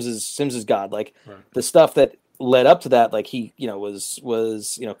 so Sims is God. Like right. The stuff that led up to that, like he, was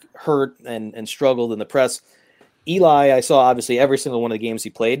hurt and struggled in the press. Eli, I saw obviously every single one of the games he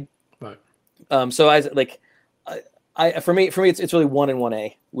played. Right. So for me, it's really 1 and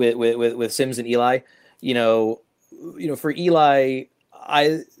 1A with Sims and Eli. For Eli,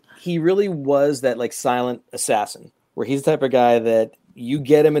 he really was that like silent assassin where he's the type of guy that you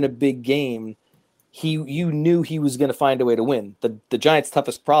get him in a big game. You knew he was going to find a way to win. The Giants'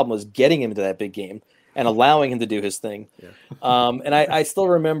 toughest problem was getting him into that big game and allowing him to do his thing. Yeah. And I still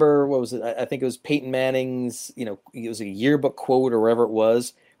remember, what was it? I think it was Peyton Manning's, it was a yearbook quote or wherever it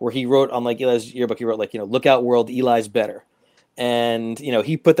was, where he wrote on like Eli's yearbook, he wrote like, look out world, Eli's better. And,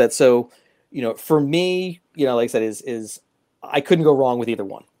 he put that. So, for me, like I said, is I couldn't go wrong with either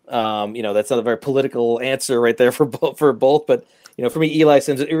one. That's not a very political answer right there for both, but for me, Eli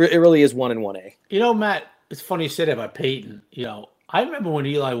Sims, it really is 1 and 1A. Matt, it's funny you said that about Peyton. I remember when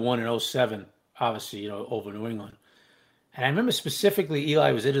Eli won in 07, obviously, over New England. And I remember specifically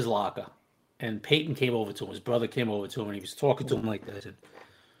Eli was in his locker and Peyton came over to him. His brother came over to him and he was talking to him like this. And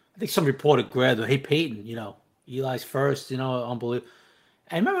I think some reporter grabbed him, hey, Peyton, Eli's first, unbelievable.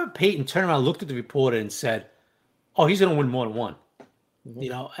 I remember Peyton turned around, looked at the reporter, and said, "Oh, he's going to win more than one." Mm-hmm. You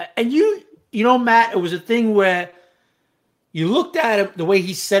know, and you know, Matt, it was a thing where you looked at him the way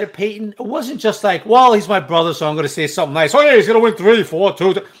he said it, Peyton. It wasn't just like, "Well, he's my brother, so I'm going to say something nice." Oh yeah, he's going to win 3, 4,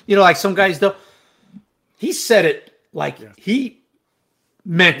 2. You know, like some guys do. He said it like he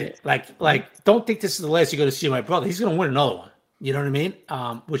meant it. Like, don't think this is the last you're going to see my brother. He's going to win another one. You know what I mean?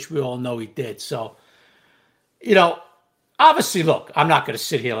 Which we all know he did. So, you know, obviously, look, I'm not going to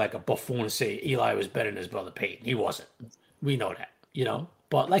sit here like a buffoon and say Eli was better than his brother Peyton. He wasn't. We know that, you know.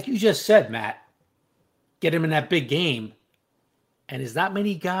 But like you just said, Matt, get him in that big game, and there's not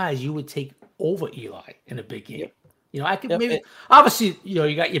many guys you would take over Eli in a big game. Yep. You know, I could maybe obviously, you know,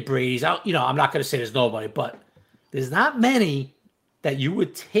 you got your Brady's out. You know, I'm not going to say there's nobody, but there's not many that you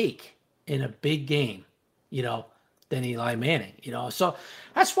would take in a big game, you know, than Eli Manning. You know, so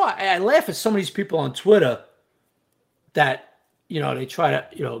that's why I laugh at some of these people on Twitter that, you know, they try to,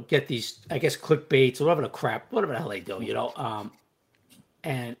 you know, get these, I guess, clickbaits or whatever the hell they do, you know,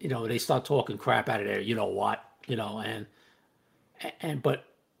 and you know they start talking crap out of there. You know what, you know, and but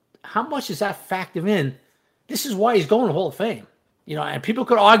how much does that factor in? This is why he's going to the Hall of Fame. You know, and people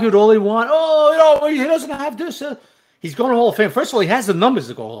could argue it all they want. Oh, you know, he doesn't have this. He's going to the Hall of Fame. First of all, he has the numbers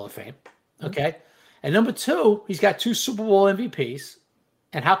to go to the Hall of Fame. Okay. Mm-hmm. And number 2, he's got 2 Super Bowl MVPs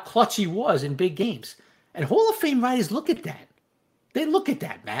and how clutch he was in big games. And Hall of Fame writers look at that. They look at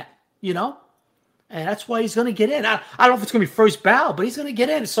that, Matt, you know, and that's why he's going to get in. I don't know if it's going to be first ballot, but he's going to get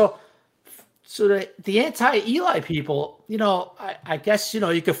in. So the anti-Eli people, you know, I guess, you know,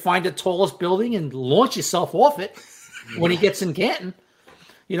 you could find the tallest building and launch yourself off it when he gets in Canton.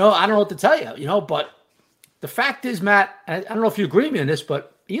 You know, I don't know what to tell you, you know, but the fact is, Matt, I don't know if you agree with me on this,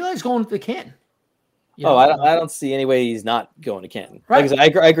 but Eli's going to the Canton. You know, I don't see any way he's not going to Canton. Right.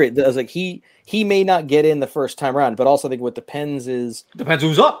 Like I agree. I was like, he may not get in the first time around, but also I think what depends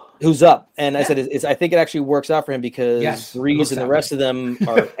who's up. And I said, I think it actually works out for him because Breeze and the rest of them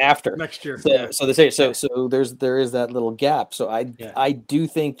are after next year. So they say, so there is that little gap. So I do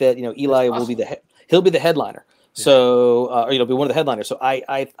think that, you know, Eli will be he'll be the headliner. Yeah. So, or, you know, be one of the headliners. So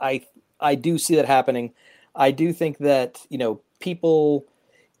I do see that happening. I do think that, you know,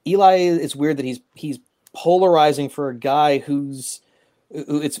 Eli, it's weird that he's polarizing for a guy who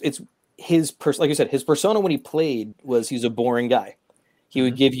it's his like you said, his persona when he played was he's a boring guy. He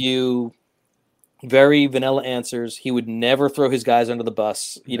would give you very vanilla answers. He would never throw his guys under the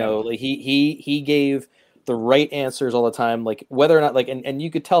bus. You know, like he gave the right answers all the time. Like whether or not like and you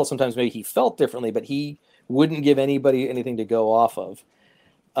could tell sometimes maybe he felt differently, but he wouldn't give anybody anything to go off of.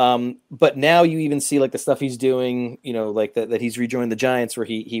 But now you even see like the stuff he's doing, you know, like that he's rejoined the Giants where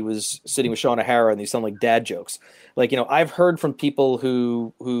he was sitting with Sean O'Hara and he's telling like dad jokes. Like, you know, I've heard from people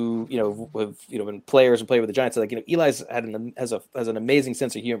who, you know, have, you know, been players and play with the Giants. Like, you know, Eli's has an amazing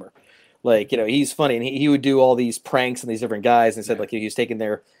sense of humor. Like, you know, he's funny and he would do all these pranks on these different guys and said like, he was taking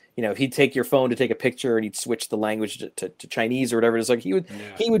their, you know, he'd take your phone to take a picture and he'd switch the language to Chinese or whatever it is. Like he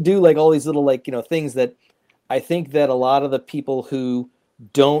would do like all these little, like, you know, things that I think that a lot of the people who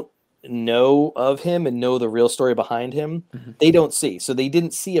don't know of him and know the real story behind him, they don't see. So they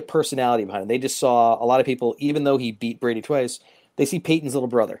didn't see a personality behind him. They just saw a lot of people, even though he beat Brady twice, they see Peyton's little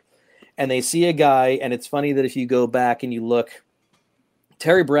brother. And they see a guy, and it's funny that if you go back and you look,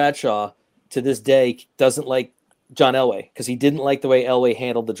 Terry Bradshaw to this day doesn't like John Elway because he didn't like the way Elway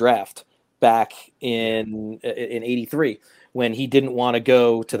handled the draft back in 83. When he didn't want to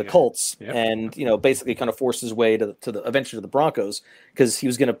go to the Colts and, you know, basically kind of forced his way to the eventually to the Broncos because he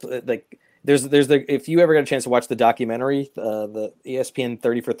was going to like, there's if you ever got a chance to watch the documentary, the ESPN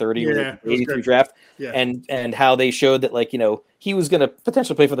 30 for 30 or the 83 draft and how they showed that, like, you know, he was going to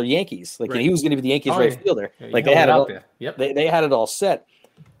potentially play for the Yankees. Like, you know, he was going to be the Yankees right fielder. Yeah, like they had it all, they had it all set,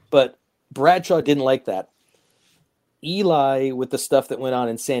 but Bradshaw didn't like that. Eli, with the stuff that went on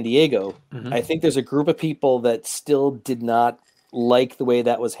in San Diego, I think there's a group of people that still did not like the way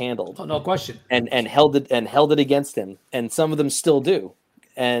that was handled. Oh, no question. And held it against him. And some of them still do.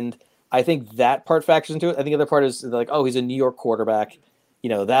 And I think that part factors into it. I think the other part is like, oh, he's a New York quarterback.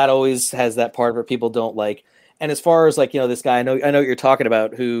 You know, that always has that part where people don't like. And as far as like, you know, this guy, I know what you're talking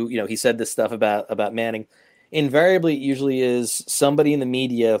about who, you know, he said this stuff about Manning. Invariably, it usually is somebody in the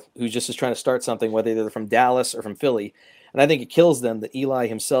media who just is trying to start something, whether they're from Dallas or from Philly. And I think it kills them that Eli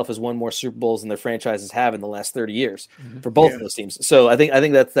himself has won more Super Bowls than their franchises have in the last 30 years for both of those teams. So I think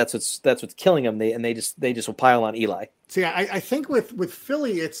that's what's killing them. They just will pile on Eli. See, I think with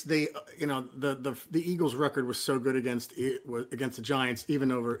Philly, it's the Eagles' record was so good against the Giants,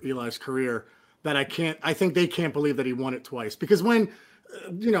 even over Eli's career, that I think they can't believe that he won it twice. Because when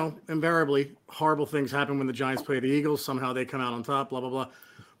invariably horrible things happen when the Giants play the Eagles. Somehow they come out on top, blah, blah, blah.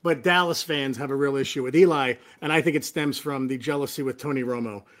 But Dallas fans have a real issue with Eli, and I think it stems from the jealousy with Tony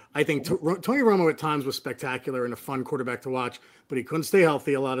Romo. I think Tony Romo at times was spectacular and a fun quarterback to watch, but he couldn't stay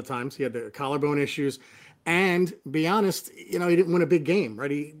healthy a lot of times. He had the collarbone issues. And be honest, he didn't win a big game,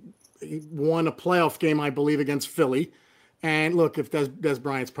 right? He won a playoff game, I believe, against Philly. And look, if Des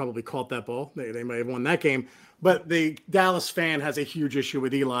Bryant's probably caught that ball, they may have won that game. But the Dallas fan has a huge issue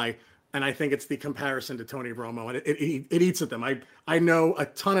with Eli, and I think it's the comparison to Tony Romo, and it eats at them. I know a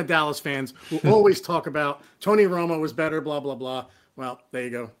ton of Dallas fans who always talk about Tony Romo was better, blah, blah, blah. Well, there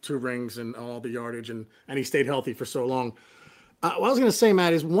you go, 2 rings and all the yardage, and he stayed healthy for so long. What I was going to say,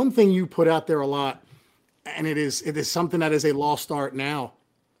 Matt, is one thing you put out there a lot, and it is something that is a lost art now,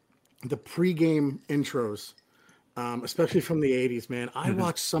 the pregame intros. Especially from the 80s, man. I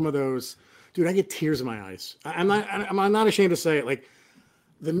watched some of those. Dude, I get tears in my eyes. I'm not ashamed to say it. Like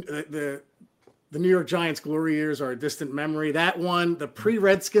the New York Giants glory years are a distant memory. That one, the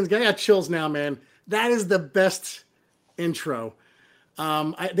pre-Redskins, I got chills now, man. That is the best intro.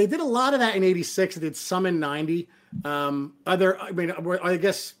 They did a lot of that in 86. They did some in 90. I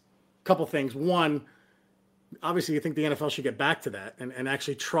guess a couple things. One, obviously, you think the NFL should get back to that and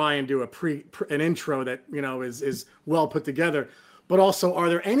actually try and do an intro that is well put together. But also, are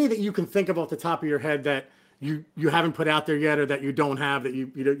there any that you can think of off the top of your head that you haven't put out there yet, or that you don't have that you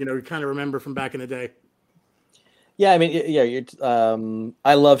kind of remember from back in the day? Yeah, I mean, yeah,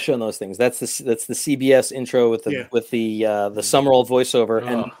 I love showing those things. That's the CBS intro with the Summerall voiceover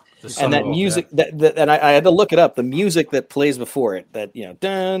and that music that I had to look it up. The music that plays before it, that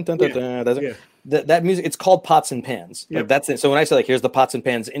dun dun dun dun. Yeah. That music, it's called Pots and Pans. Yep. Like that's it. So when I say here's the Pots and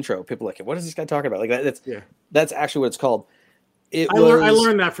Pans intro, people are like, what is this guy talking about? Like that's actually what it's called. I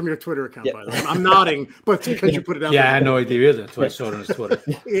learned that from your Twitter account, by the way. I'm nodding, but because you put it out. Yeah, I had no idea either. That's why I saw it on his Twitter.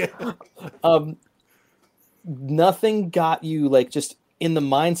 Yeah. Nothing got you just in the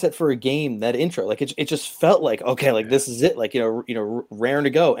mindset for a game, that intro. Like it just felt like, okay, like this is it. Like, raring to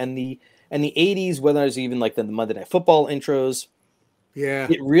go. And the 80s, whether it was even like the Monday Night Football intros, yeah,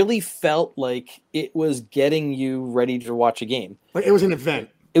 it really felt like it was getting you ready to watch a game. Like it was an event.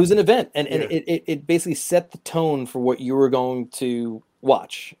 It was an event, and it basically set the tone for what you were going to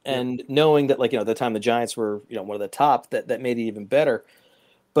watch. And knowing that, the time the Giants were, one of the top, that made it even better.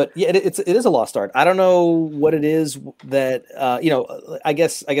 But yeah, it is a lost art. I don't know what it is that I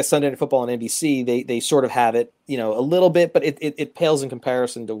guess Sunday Night Football on NBC they sort of have it, a little bit, but it pales in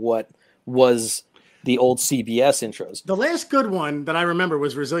comparison to what was the old CBS intros. The last good one that I remember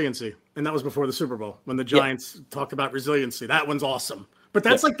was Resiliency, and that was before the Super Bowl when the Giants talked about resiliency. That one's awesome. But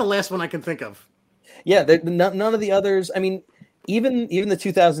that's like the last one I can think of. Yeah, none of the others. I mean, even the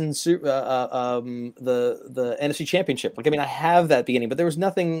 2000 the NFC Championship. I have that beginning, but there was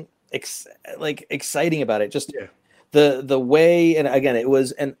nothing exciting about it. Just the way, and again, it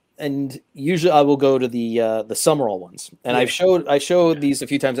was and usually I will go to the Summerall ones, and I showed these a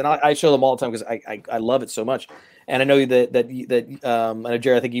few times, and I show them all the time because I love it so much, and I know that I know,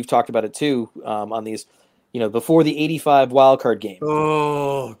 Jerry, I think you've talked about it too on these. Before the 85 wild card game.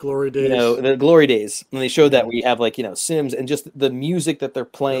 Oh, glory days. The glory days. When they showed that, we have Sims and just the music that they're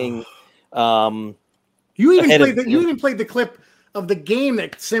playing. You even played the clip of the game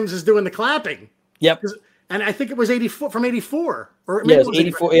that Sims is doing the clapping. Yep. And I think it was 84 from 84. Or maybe it was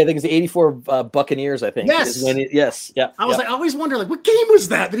 84. Yeah, I think it's the 84 Buccaneers, I think. Yes. Yes. Yeah. I always wonder, what game was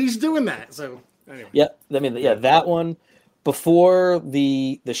that he's doing that? So, anyway. Yeah. I mean, that one. Before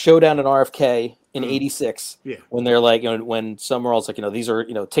the showdown in RFK in 86, when they're when Summerall's these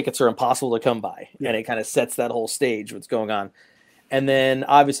are, tickets are impossible to come by. And it kind of sets that whole stage, what's going on. And then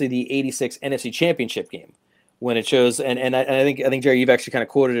obviously the 86 NFC Championship game when it shows, and I think Jerry, you've actually kind of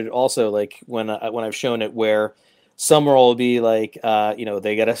quoted it also, when I've shown it, where Summerall will be they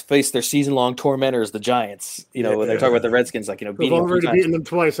got to face their season-long tormentors, the Giants. When they're talking about the Redskins, they've already beaten them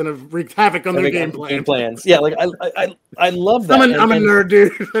twice and have wreaked havoc on their game plans. Yeah, I love that. I'm a nerd,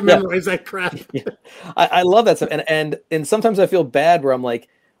 dude. I memorize that crap. Yeah. I love that stuff, and sometimes I feel bad where I'm like,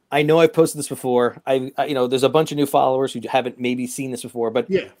 I know I've posted this before. I there's a bunch of new followers who haven't maybe seen this before, but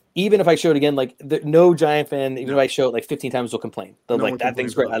even if I show it again, no Giant fan, even if I show it 15 times, will complain. They'll that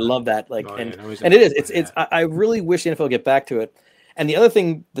thing's great. I love that. And it is. It's. I really wish the NFL would get back to it. And the other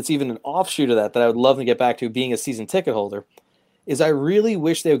thing that's even an offshoot of that I would love to get back to, being a season ticket holder, is I really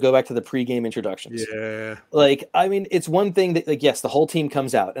wish they would go back to the pregame introductions. Yeah. It's one thing that yes, the whole team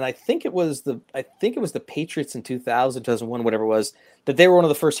comes out, and I think it was the Patriots in 2000, 2001, whatever it was, that they were one of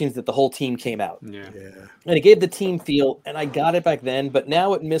the first teams that the whole team came out. Yeah. And it gave the team feel, and I got it back then, but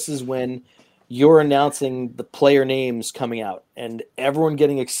now it misses when you're announcing the player names coming out and everyone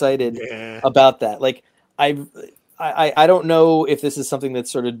getting excited about that. Like I don't know if this is something that's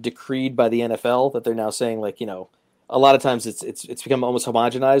sort of decreed by the NFL, that they're now saying, like, you know, a lot of times it's become almost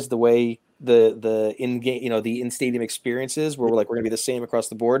homogenized the way the in-game, you know, the in-stadium experiences, where we're going to be the same across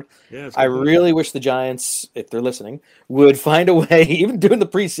the board. Yeah, I really wish the Giants, if they're listening, would find a way, even during the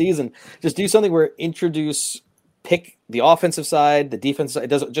preseason, just do something where pick the offensive side, the defensive side. It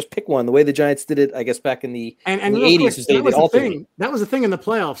doesn't just pick one, the way the Giants did it, I guess, back in the 80s. That was the thing in the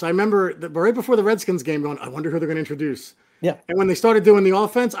playoffs. I remember right before the Redskins game going, I wonder who they're going to introduce. Yeah. And when they started doing the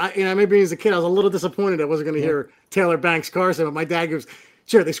offense, maybe as a kid, I was a little disappointed I wasn't going to hear Taylor Banks Carson, but my dad goes,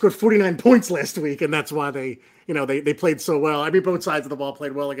 sure, they scored 49 points last week, and that's why they played so well. I mean, both sides of the ball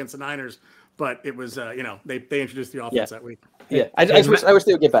played well against the Niners, but it was, they introduced the offense that week. Yeah. I wish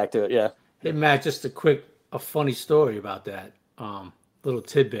they would get back to it. Yeah. Hey, Matt, just a funny story about that. Little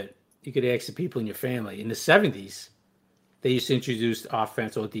tidbit. You could ask the people in your family. In the 70s, they used to introduce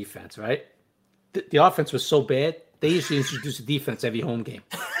offense or defense, right? The offense was so bad, they used to introduce a defense every home game.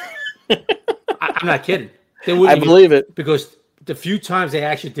 I'm not kidding. I believe it. Because the few times they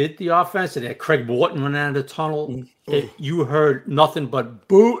actually did the offense, and they had Craig Morton run out of the tunnel, you heard nothing but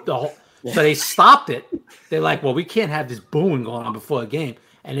boo. So they stopped it. They're like, well, we can't have this booing going on before a game.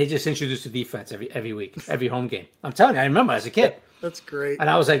 And they just introduced the defense every week, every home game. I'm telling you, I remember as a kid. That's great. And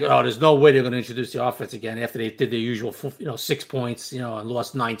I was like, oh, there's no way they're going to introduce the offense again after they did their usual, 6 points, and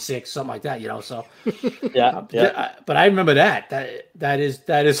lost 9-6, something like that, So yeah. But I remember that. That is.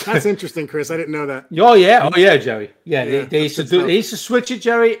 That's interesting, Chris. I didn't know that. Oh yeah, Jerry. Yeah, they used to they used to switch it,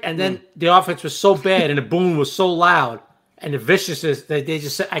 Jerry, and then the offense was so bad and the boom was so loud and the viciousness that they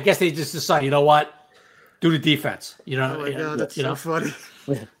just, I guess they just decided, you know what, do the defense. Oh my God, that's so funny.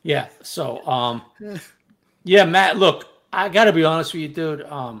 Yeah. So, yeah, Matt, look, I got to be honest with you, dude.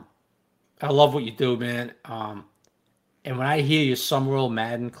 I love what you do, man. And when I hear your Summerall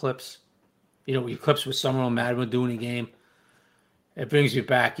Madden clips, your clips with Summerall Madden doing a game, it brings me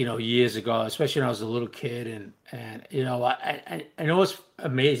back, years ago, especially when I was a little kid. And I know it's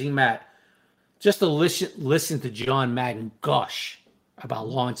amazing, Matt, just to listen to John Madden gush about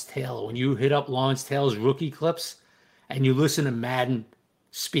Lawrence Taylor. When you hit up Lawrence Taylor's rookie clips and you listen to Madden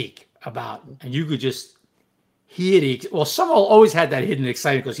speak about, and you could just hear Summerall always had that hidden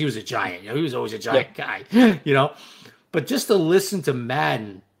excitement because he was a giant. He was always a giant guy, But just to listen to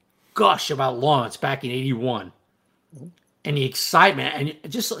Madden gush about Lawrence back in '81 and the excitement,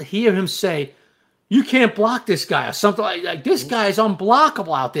 and just hear him say, "You can't block this guy," or something like this guy is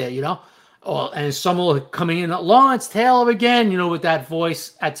unblockable out there, and Summerall coming in, Lawrence Taylor again, with that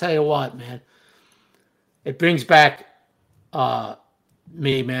voice. I tell you what, man, it brings back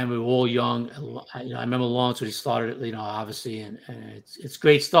me, man. We were all young. I remember Lawrence when he started it, obviously, and it's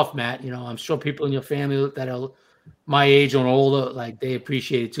great stuff, Matt. I'm sure people in your family that are my age or older, like, they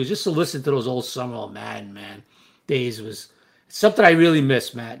appreciate it too. Just to listen to those old Summerall Madden, man, days was something I really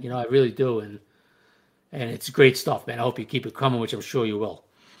miss, Matt. I really do, and it's great stuff, man. I hope you keep it coming, which I'm sure you will.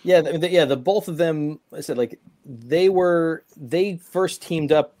 Yeah, the both of them, I said, like, they first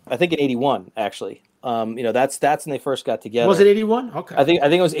teamed up, I think, in '81, actually. That's when they first got together. Was it '81? Okay. I think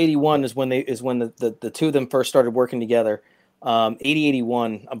it was '81 is when the two of them first started working together.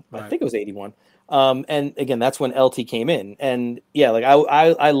 81. I think it was '81. And again, that's when LT came in. And yeah, like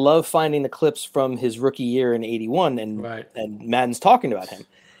I love finding the clips from his rookie year in '81 and Madden's talking about him.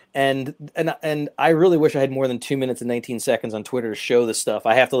 And I really wish I had more than 2 minutes and 19 seconds on Twitter to show this stuff.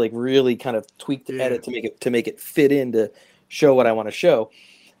 I have to really kind of tweak the edit to make it fit in to show what I want to show.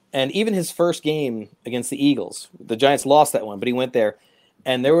 And even his first game against the Eagles, the Giants lost that one, but he went there.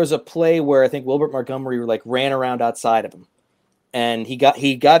 And there was a play where I think Wilbert Montgomery ran around outside of him. And he got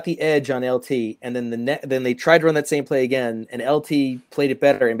the edge on LT. And then then they tried to run that same play again. And LT played it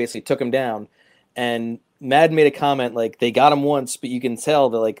better and basically took him down. And Madden made a comment like, they got him once, but you can tell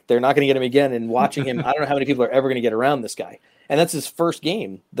that they're not going to get him again. And watching him, I don't know how many people are ever going to get around this guy. And that's his first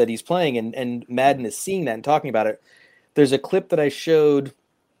game that he's playing. And Madden is seeing that and talking about it. There's a clip that I showed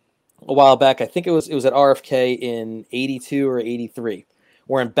a while back. I think it was at RFK in '82 or '83,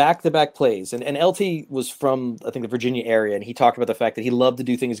 where in back-to-back plays, and LT was from, I think, the Virginia area, and he talked about the fact that he loved to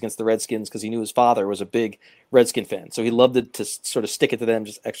do things against the Redskins because he knew his father was a big Redskin fan, so he loved it to sort of stick it to them,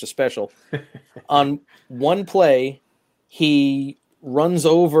 just extra special. On one play, he runs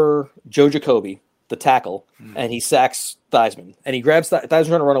over Joe Jacoby, the tackle, and he sacks Theismann, and he grabs Theismann's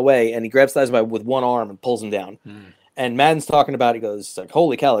trying to run away, and he grabs Theismann with one arm and pulls him down. And Madden's talking about, he goes,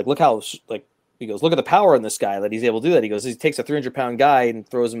 holy cow, look how, he goes, look at the power in this guy that he's able to do that. He goes, he takes a 300-pound guy and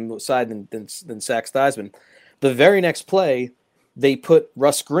throws him aside and then sacks Theismann. The very next play, they put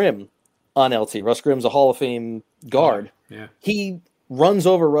Russ Grimm on LT. Russ Grimm's a Hall of Fame guard. Yeah. He runs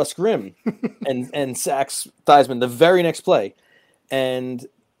over Russ Grimm and sacks Theismann the very next play. And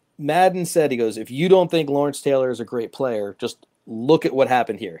Madden said, he goes, if you don't think Lawrence Taylor is a great player, just look at what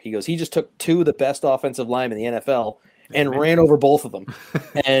happened here. He goes, he just took two of the best offensive linemen in the NFL and ran over both of them.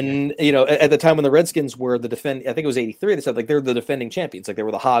 And, at the time when the Redskins were I think it was 83, they said like they're the defending champions. Like they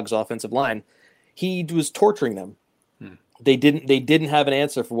were the Hogs offensive line. He was torturing them. They didn't have an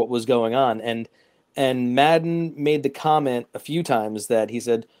answer for what was going on. And Madden made the comment a few times that he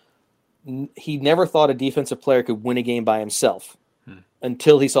said he never thought a defensive player could win a game by himself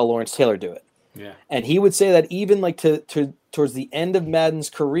until he saw Lawrence Taylor do it. Yeah. And he would say that even like towards the end of Madden's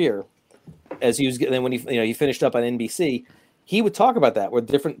career, as he was getting, when he finished up on NBC, he would talk about that with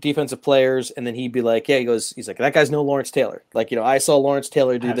different defensive players, and then he'd be like, "Yeah," he's like, "That guy's no Lawrence Taylor." Like, I saw Lawrence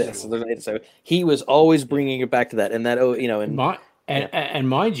Taylor do Absolutely. this. So he was always bringing it back to that, and that, and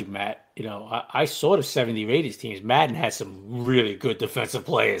mind you, Matt, I saw the 70 80s teams. Madden had some really good defensive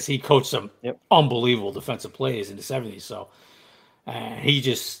players. He coached some unbelievable defensive players in the 70s. So,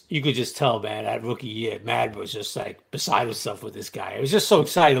 you could just tell, man, that rookie year, Madden was just like beside himself with this guy. It was just so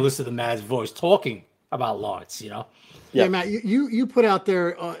exciting to listen to Madden's voice talking about Lawrence, Yeah, Matt, you put out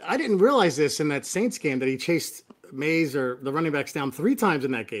there, I didn't realize this in that Saints game that he chased Mays or the running backs down 3 times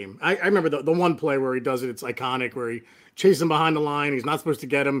in that game. I remember the one play where he does it. It's iconic, where he chases him behind the line. He's not supposed to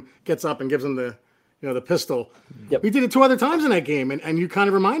get him, gets up and gives him the pistol. Yep. He did it 2 other times in that game, and you kind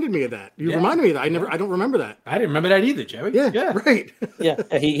of reminded me of that. Reminded me of that. I don't remember that. I didn't remember that either, Jerry. Yeah. Right. Yeah,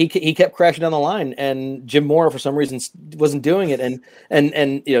 he kept crashing down the line, and Jim Mora for some reason wasn't doing it, and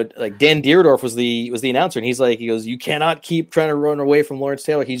like Dan Deerdorf was the announcer, and he goes, you cannot keep trying to run away from Lawrence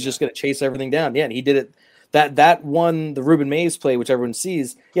Taylor. He's just going to chase everything down. Yeah, and he did it. That won the Reuben Mays play, which everyone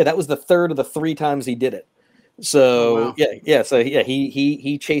sees. Yeah, that was the 3rd of the 3 times he did it. So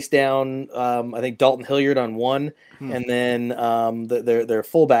he chased down I think Dalton Hilliard on one, and then their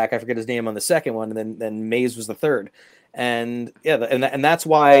fullback, I forget his name, on the second one, and then Mays was the third, and and that's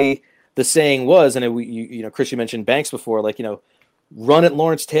why the saying was, and Chris, you mentioned Banks before, like run at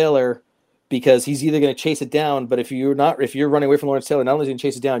Lawrence Taylor because he's either going to chase it down, but if you're running away from Lawrence Taylor, not only is he going to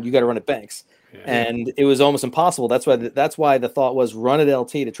chase it down, you got to run at Banks. Yeah. And it was almost impossible. That's why the thought was run at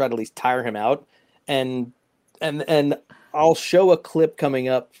LT to try to at least tire him out. And I'll show a clip coming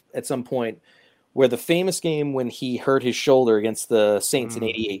up at some point where the famous game when he hurt his shoulder against the Saints in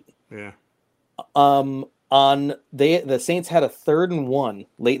 '88. Yeah. The Saints had a 3rd and 1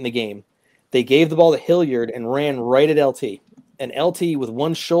 late in the game. They gave the ball to Hilliard and ran right at LT. And LT with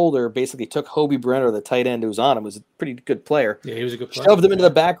one shoulder basically took Hobie Brenner, the tight end who was on him, was a pretty good player. Yeah, he was a good player. Shoved him into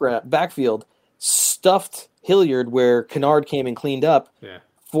the backfield, stuffed Hilliard where Kennard came and cleaned up. Yeah.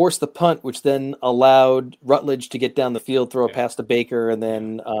 Forced the punt, which then allowed Rutledge to get down the field, throw a pass to Baker, and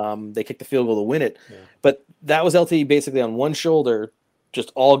then they kicked the field goal to win it. Yeah. But that was LT basically on one shoulder, just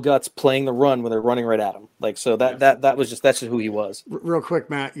all guts, playing the run when they're running right at him. Like, so that's just who he was. Real quick,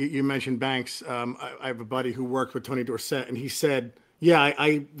 Matt, you mentioned Banks. I have a buddy who worked with Tony Dorsett, and he said, "Yeah,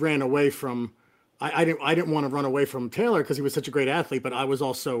 I ran away from. I didn't want to run away from Taylor because he was such a great athlete, but I was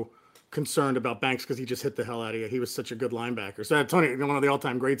also concerned about Banks because he just hit the hell out of you. He was such a good linebacker." So Tony, one of the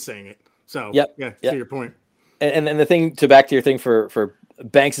all-time greats, saying it. So to your point. And the thing back to your thing for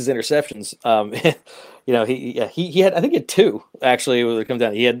Banks's interceptions, he had, I think he had 2 actually when it comes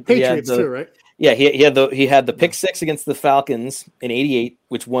down. He had Patriots too, right? Yeah, he had the pick 6 against the Falcons in '88,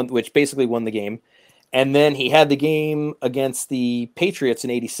 which basically won the game. And then he had the game against the Patriots in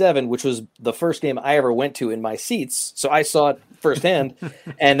 '87, which was the first game I ever went to in my seats. So I saw it firsthand.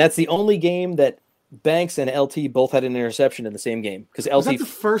 And that's the only game that Banks and LT both had an interception in the same game. Because LT, was that the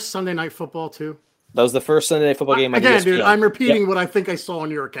first Sunday Night Football too? That was the first Sunday Night Football game. Again, dude, I'm repeating what I think I saw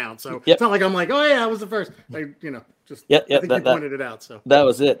on your account. So it's not like I'm like, oh yeah, I was the first. I think you pointed it out. So that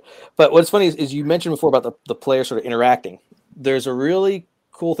was it. But what's funny is you mentioned before about the players sort of interacting. There's a really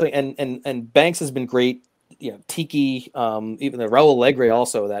cool thing, and Banks has been great. Tiki, even the Raul Alegre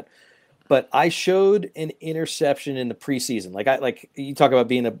also that. But I showed an interception in the preseason. Like you talk about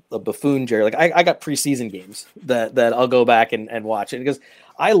being a buffoon, Jerry. Like I got preseason games that I'll go back and watch it because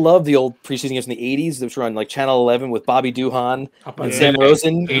I love the old preseason games in the '80s, which were on like Channel 11 with Bobby Duhan and Sam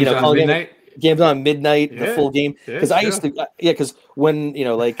Rosen. Games on midnight. Games on midnight, the full game. Because I used to, because when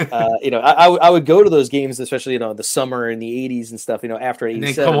I would go to those games, especially the summer in the '80s and stuff. After '87, and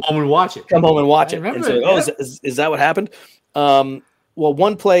then come home and watch it. And say, is that what happened? Well,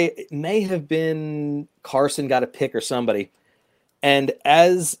 one play may have been Carson got a pick or somebody. And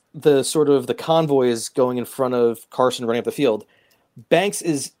as the sort of the convoy is going in front of Carson running up the field, Banks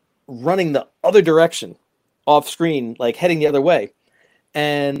is running the other direction off screen, like heading the other way.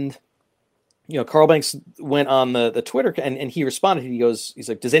 And Carl Banks went on the Twitter and he responded. He's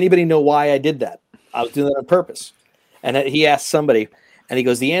like, does anybody know why I did that? I was doing that on purpose. And he asked somebody, and he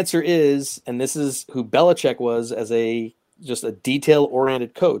goes, the answer is, and this is who Belichick was as just a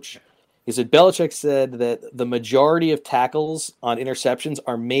detail-oriented coach. He said, Belichick said that the majority of tackles on interceptions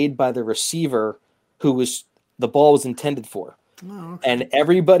are made by the receiver who the ball was intended for. Oh, okay. And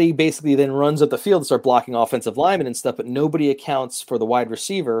everybody basically then runs up the field to start blocking offensive linemen and stuff, but nobody accounts for the wide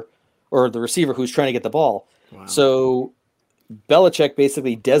receiver or the receiver who's trying to get the ball. Wow. So Belichick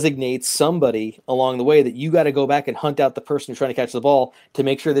basically designates somebody along the way that you got to go back and hunt out the person who's trying to catch the ball to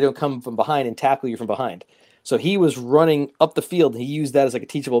make sure they don't come from behind and tackle you from behind. So he was running up the field. And he used that as like a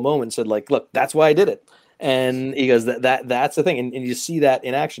teachable moment and said, like, look, that's why I did it. And he goes, that's the thing. And you see that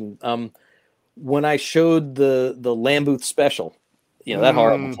in action. When I showed the Lamb Booth special, that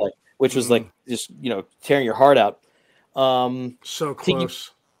horrible play, which was like just, tearing your heart out. So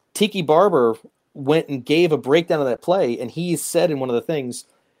close. Tiki Barber went and gave a breakdown of that play. And he said in one of the things,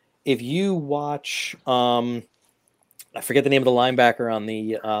 if you watch, I forget the name of the linebacker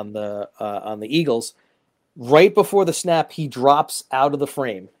on the Eagles, right before the snap, he drops out of the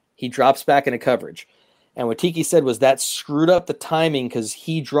frame. He drops back into coverage. And what Tiki said was that screwed up the timing because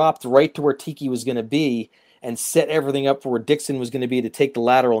he dropped right to where Tiki was going to be and set everything up for where Dixon was going to be to take the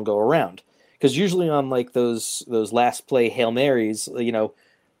lateral and go around. Because usually on like those last play Hail Marys,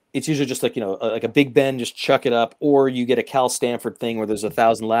 it's usually just like, like a Big Ben, just chuck it up, or you get a Cal Stanford thing where there's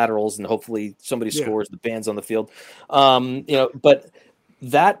 1,000 laterals and hopefully somebody scores, the band's on the field. But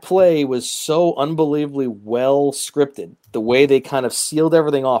that play was so unbelievably well scripted. The way they kind of sealed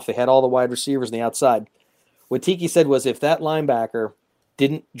everything off. They had all the wide receivers on the outside. What Tiki said was if that linebacker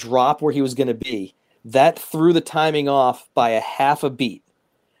didn't drop where he was going to be, that threw the timing off by a half a beat.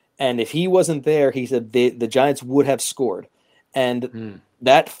 And if he wasn't there, he said the Giants would have scored. And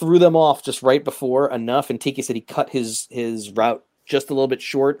that threw them off just right before enough. And Tiki said he cut his route just a little bit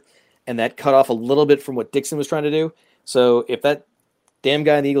short, and that cut off a little bit from what Dixon was trying to do. So if that damn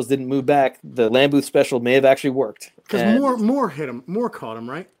guy in the Eagles didn't move back, the Lamb Booth special may have actually worked. Because Moore hit him. Moore caught him,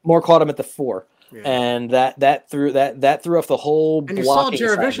 right? Moore caught him at the 4. Yeah. And that threw off the whole. And you saw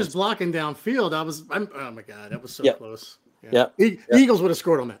Jaravicious blocking downfield. Oh my God, that was so close. Yeah. The Eagles would have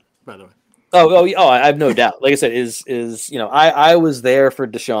scored on that, by the way. Oh, I have no doubt. Like I said, I was there for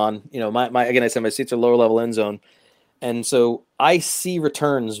Deshaun. I said my seats are lower level end zone, and so I see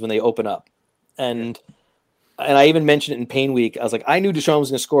returns when they open up, and I even mentioned it in Pain Week. I was like, I knew Deshaun was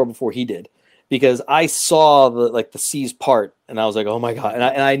going to score before he did, because I saw the C's part, and I was like, oh my God, and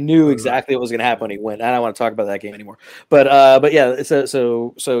I knew exactly what was going to happen when he went. I don't want to talk about that game anymore, but yeah,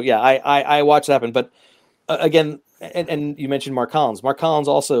 so yeah, I watched it happen, but again, and you mentioned Mark Collins. Mark Collins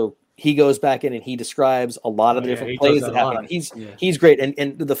also. He goes back in and he describes a lot of the different plays that happen. He's great.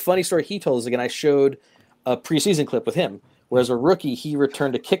 And the funny story he told is, again, I showed a preseason clip with him, where as a rookie, he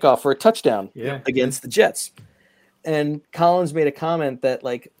returned a kickoff for a touchdown against the Jets. And Collins made a comment that,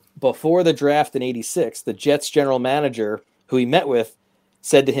 before the draft in '86, the Jets general manager, who he met with,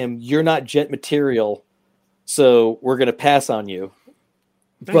 said to him, "You're not Jet material, so we're going to pass on you."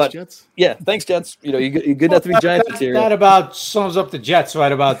 Thanks, Jets. Yeah, thanks, Jets. You're good enough to be Giants material. That about sums up the Jets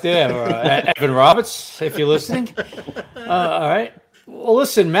right about there. Evan Roberts, if you're listening. All right. Well,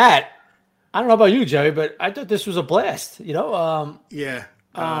 listen, Matt, I don't know about you, Jerry, but I thought this was a blast. I want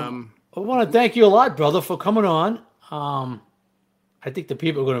to thank you a lot, brother, for coming on. I think the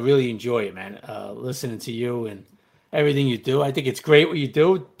people are going to really enjoy it, man, listening to you and everything you do. I think it's great what you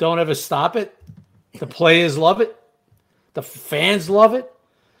do. Don't ever stop it. The players love it. The fans love it.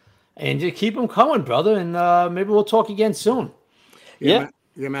 And just keep them coming, brother. And maybe we'll talk again soon. Yeah,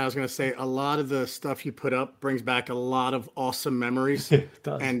 man, I was going to say, a lot of the stuff you put up brings back a lot of awesome memories.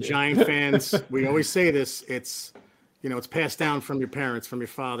 And Giant fans, we always say this, it's passed down from your parents, from your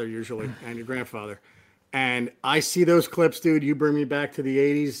father usually, and your grandfather. And I see those clips, dude. You bring me back to the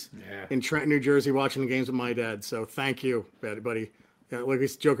 80s in Trenton, New Jersey, watching the games with my dad. So thank you, buddy. We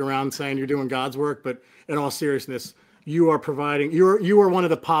joke around saying you're doing God's work, but in all seriousness, you are providing. You are one of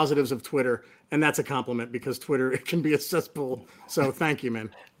the positives of Twitter, and that's a compliment, because Twitter, it can be a cesspool. So thank you,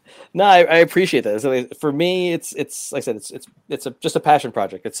 man. No, I appreciate that. So for me, it's like I said, it's just a passion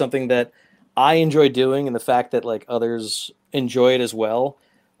project. It's something that I enjoy doing, and the fact that others enjoy it as well.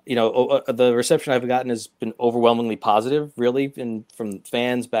 The reception I've gotten has been overwhelmingly positive, really, from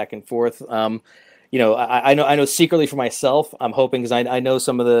fans back and forth. I know secretly for myself, I'm hoping, because I know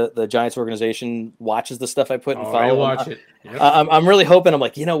some of the Giants organization watches the stuff I put and follow. Watch it. Yep. I'm really hoping. I'm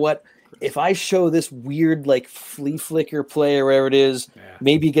like, you know what? If I show this weird flea flicker play or whatever it is,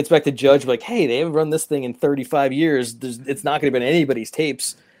 maybe it gets back to Judge. Hey, they haven't run this thing in 35 years. It's not going to be on anybody's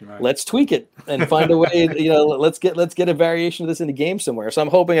tapes. Right. Let's tweak it and find a way. Let's get a variation of this in the game somewhere. So I'm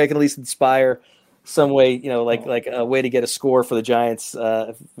hoping I can at least inspire some way, like a way to get a score for the Giants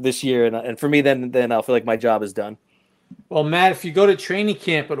this year. And for me, then I'll feel like my job is done. Well, Matt, if you go to training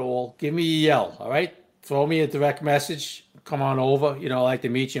camp at all, give me a yell. All right, throw me a direct message. Come on over. I'd like to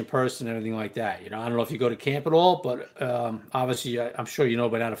meet you in person and everything like that. I don't know if you go to camp at all, but obviously, I'm sure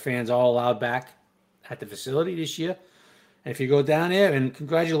by now the fans are all allowed back at the facility this year. And if you go down there, and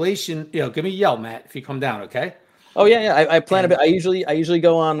congratulations, give me a yell, Matt, if you come down, okay? Oh yeah. I plan a bit. I usually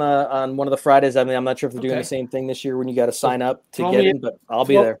go on one of the Fridays. I mean, I'm not sure if they're doing the same thing this year when you got to sign up to get in, but I'll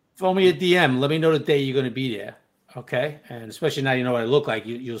be there. Throw me a DM. Let me know the day you're going to be there, okay? And especially now you know what I look like.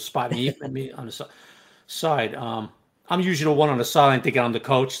 You'll spot me on the side. I'm usually the one on the sideline thinking I'm the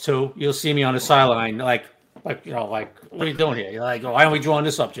coach too. You'll see me on the sideline, like what are you doing here? You're like, why aren't we drawing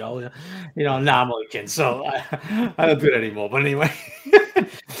this up, Joe? I'm only kidding. So I don't do it anymore. But anyway,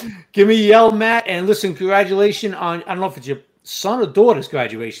 give me a yell, Matt. And listen, congratulations on, I don't know if it's your son or daughter's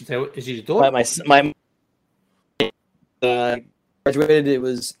graduation. Is it your daughter? My graduated.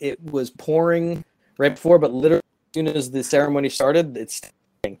 It was pouring right before, but literally as soon as the ceremony started, it's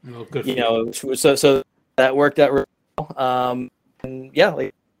good. So that worked out really well. And yeah,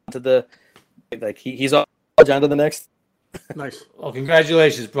 he's all down to the next. Nice. Well,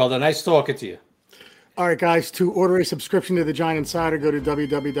 congratulations, brother. Nice talking to you. All right, guys, to order a subscription to The Giant Insider, go to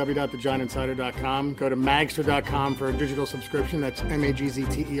www.thegiantinsider.com. Go to magster.com for a digital subscription. That's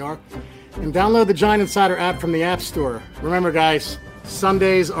MAGZTER. And download the Giant Insider app from the App Store. Remember, guys,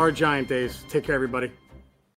 Sundays are Giant days. Take care, everybody.